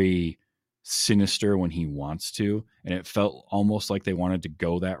very sinister when he wants to, and it felt almost like they wanted to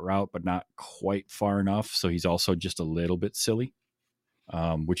go that route, but not quite far enough. So he's also just a little bit silly,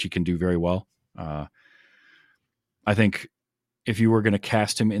 which he can do very well. I think if you were going to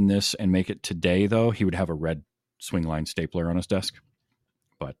cast him in this and make it today, though, he would have a red swing line stapler on his desk.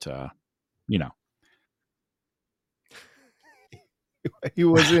 But you know, he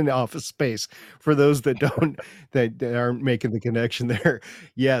was in Office Space. For those that don't, that aren't making the connection there,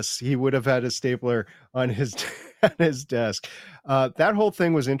 yes, he would have had a stapler on his on his desk. That whole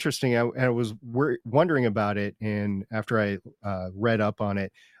thing was interesting. I was wondering about it, and after I read up on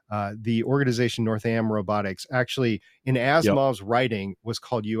it, the organization Northam Robotics actually, in Asimov's writing, was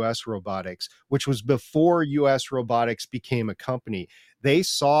called U.S. Robotics, which was before U.S. Robotics became a company. They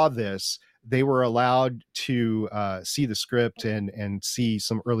saw this. They were allowed to see the script and see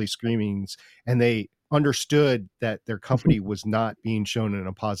some early screenings, and they understood that their company was not being shown in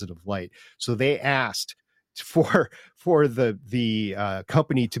a positive light. So they asked for the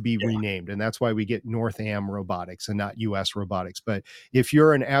company to be renamed, and that's why we get Northam Robotics and not US Robotics. But if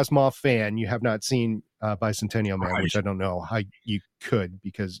you're an Asimov fan, you have not seen Bicentennial Man, which I don't know how you could,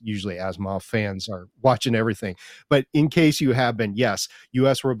 because usually Asimov fans are watching everything. But in case you have been, yes,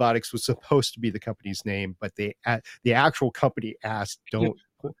 US Robotics was supposed to be the company's name, but the actual company asked, don't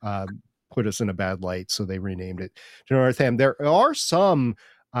put us in a bad light, so they renamed it to Northam. There are some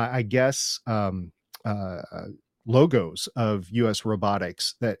I guess logos of US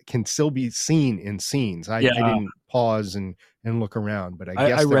Robotics that can still be seen in scenes. I didn't pause and look around, but I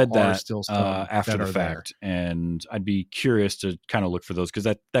guess I read there are that still some after that the are fact, there. and I'd be curious to kind of look for those, because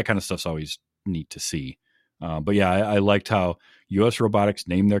that kind of stuff's always neat to see. But yeah, I liked how US Robotics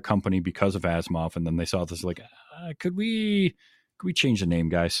named their company because of Asimov, and then they saw this like, could we change the name,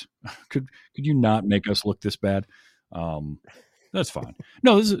 guys? could you not make us look this bad? That's fine.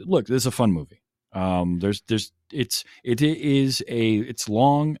 No, this is a fun movie. It's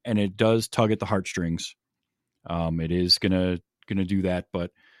long, and it does tug at the heartstrings. It is gonna do that,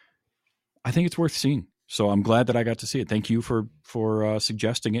 but I think it's worth seeing. So I'm glad that I got to see it. Thank you for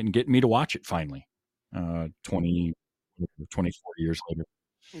suggesting it and getting me to watch it finally. 20, 24 years later.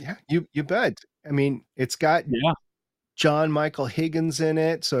 Yeah, you bet. I mean, it's got John Michael Higgins in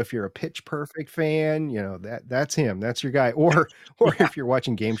it, so if you're a Pitch Perfect fan, you know that's him. That's your guy. Or if you're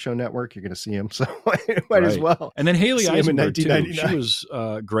watching Game Show Network, you're going to see him. So might as well. And then Haley see him in Eisenberg too. 1999. She was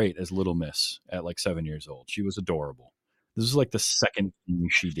great as Little Miss at like 7 years old. She was adorable. This is like the second thing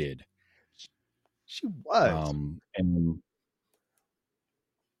she did. She was. And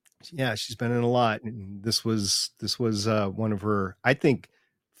yeah, she's been in a lot. And this was one of her, I think,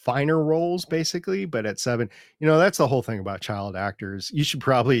 finer roles, basically. But at 7, that's the whole thing about child actors. You should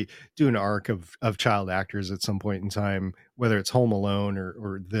probably do an arc of child actors at some point in time, whether it's Home Alone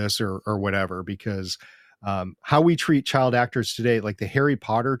or this or whatever, because how we treat child actors today, like the Harry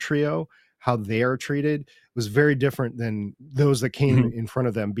Potter trio, how they are treated was very different than those that came in front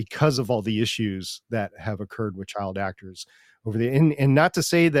of them, because of all the issues that have occurred with child actors over the, and not to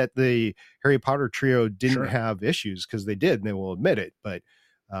say that the Harry Potter trio didn't have issues, because they did, and they will admit it, but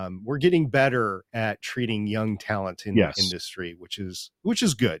we're getting better at treating young talent in the industry, which is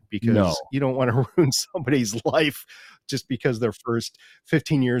good, because you don't want to ruin somebody's life just because their first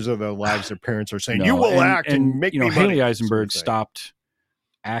 15 years of their lives, their parents are saying, you will act and make me money. Haley Eisenberg stopped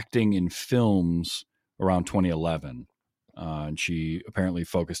acting in films around 2011, and she apparently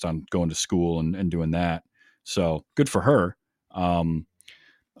focused on going to school and doing that. So good for her. And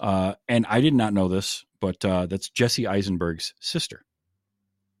I did not know this, but that's Jesse Eisenberg's sister.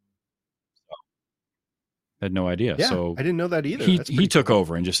 Had no idea. Yeah, so I didn't know that either. He took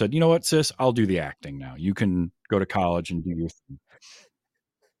over and just said, you know what, sis, I'll do the acting now. You can go to college and do your thing.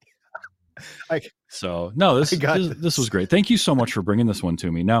 This was great. Thank you so much for bringing this one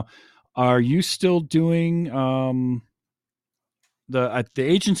to me. Now, are you still doing the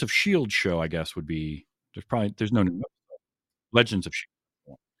Agents of S.H.I.E.L.D. show? I guess would be there's no new Legends of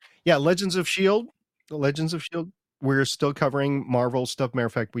S.H.I.E.L.D. Yeah, Legends of S.H.I.E.L.D. The Legends of S.H.I.E.L.D. We're still covering Marvel stuff. Matter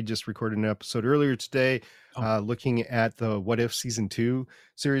of fact, we just recorded an episode earlier today looking at the What If Season 2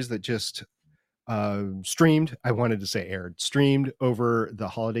 series that just streamed. I wanted to say aired, streamed over the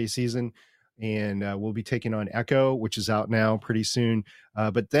holiday season. And we'll be taking on Echo, which is out now pretty soon.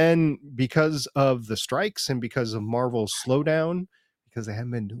 But then because of the strikes and because of Marvel's slowdown, because they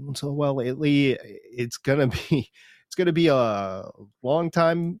haven't been doing so well lately, it's gonna be a long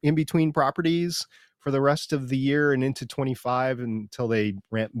time in between properties for the rest of the year and into 25 until they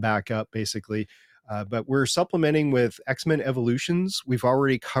ramp back up, basically. But we're supplementing with X-Men Evolutions. We've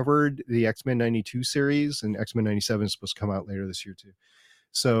already covered the X-Men 92 series, and X-Men 97 is supposed to come out later this year too.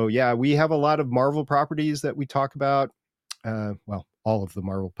 So yeah, we have a lot of Marvel properties that we talk about. Well, all of the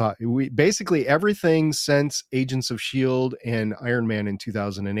Marvel, we basically everything since Agents of S.H.I.E.L.D. and Iron Man in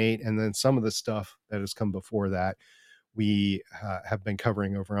 2008, and then some of the stuff that has come before that we have been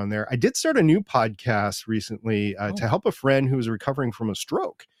covering over on there. I did start a new podcast recently to help a friend who is recovering from a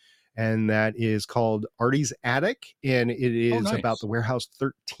stroke, and that is called Artie's Attic, and it is about the Warehouse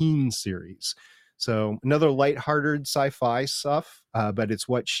 13 series. So another lighthearted sci-fi stuff, but it's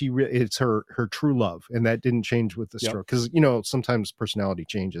what it's her true love, and that didn't change with the stroke, because sometimes personality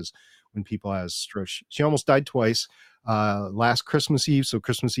changes when people have stroke. She almost died twice, last Christmas Eve, so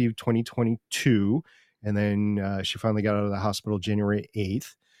Christmas Eve 2022, and then she finally got out of the hospital January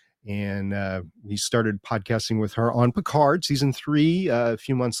 8th, and we started podcasting with her on Picard season 3 a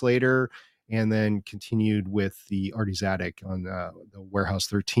few months later, and then continued with the Artie's Attic on the Warehouse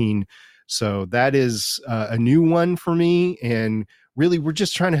 13. So that is a new one for me. And really, we're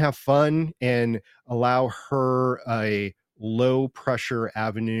just trying to have fun and allow her a low pressure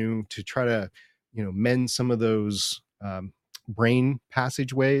avenue to try to, mend some of those brain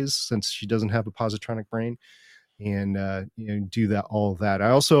passageways, since she doesn't have a positronic brain, and do all of that.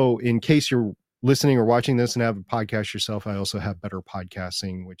 I also, in case you're listening or watching this and have a podcast yourself, I also have Better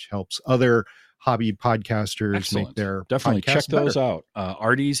Podcasting, which helps other hobby podcasters make their definitely check those better out.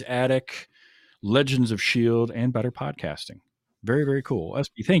 Artie's Attic, Legends of S.H.I.E.L.D., and Better Podcasting. Very, very cool.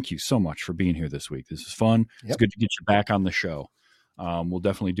 SB, thank you so much for being here this week. This is fun. It's good to get you back on the show. We'll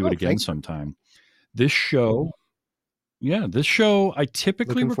definitely do it again sometime. This show, I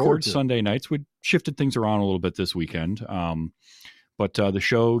typically record Sunday nights. We shifted things around a little bit this weekend. But the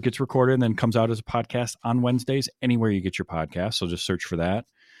show gets recorded and then comes out as a podcast on Wednesdays, anywhere you get your podcast. So just search for that.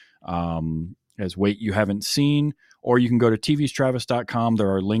 As Wait You Haven't Seen, or you can go to tvstravis.com.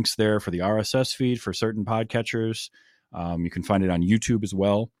 There are links there for the RSS feed for certain podcatchers. You can find it on YouTube as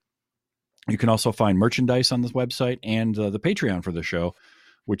well. You can also find merchandise on this website and the Patreon for the show,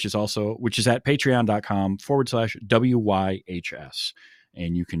 which is at patreon.com/WYHS.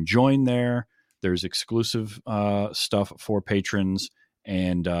 And you can join there. There's exclusive stuff for patrons,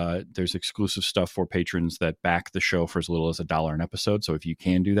 and there's exclusive stuff for patrons that back the show for as little as $1 an episode. So if you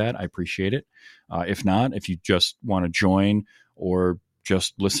can do that, I appreciate it. If not, if you just want to join or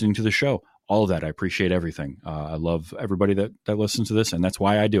just listening to the show, all of that, I appreciate everything. I love everybody that listens to this, and that's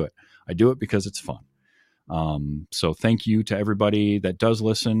why I do it. I do it because it's fun. So thank you to everybody that does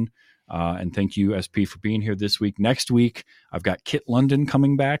listen. And thank you, SP, for being here this week. Next week, I've got Kit London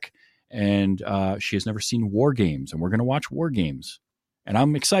coming back, and she has never seen War Games, and we're going to watch War Games. And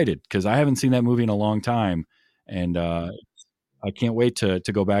I'm excited because I haven't seen that movie in a long time, and I can't wait to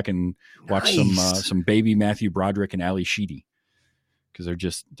go back and watch some baby Matthew Broderick and Ali Sheedy, because they're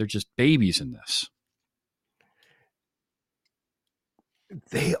just babies in this.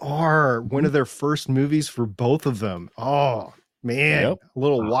 They are one of their first movies for both of them. Oh man, a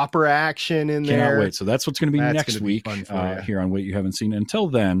little whopper action in there. Cannot wait. So that's what's going to be next week here on What You Haven't Seen. Until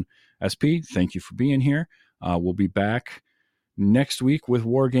then, SP, thank you for being here. We'll be back next week with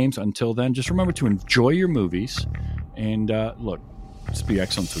War Games. Until then, just remember to enjoy your movies and look, just be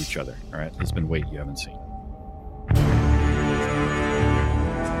excellent to each other. All right. This has been Wait You Haven't Seen.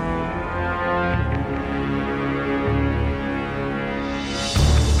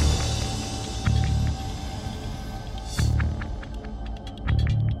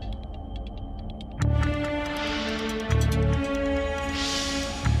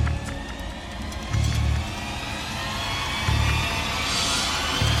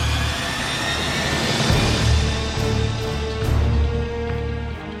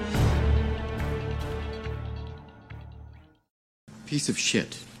 Piece of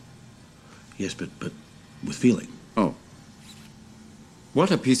shit. Yes, but with feeling. Oh.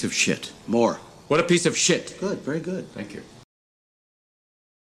 What a piece of shit. More. What a piece of shit. Good, very good. Thank you.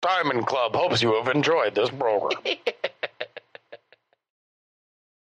 Diamond Club hopes you have enjoyed this program.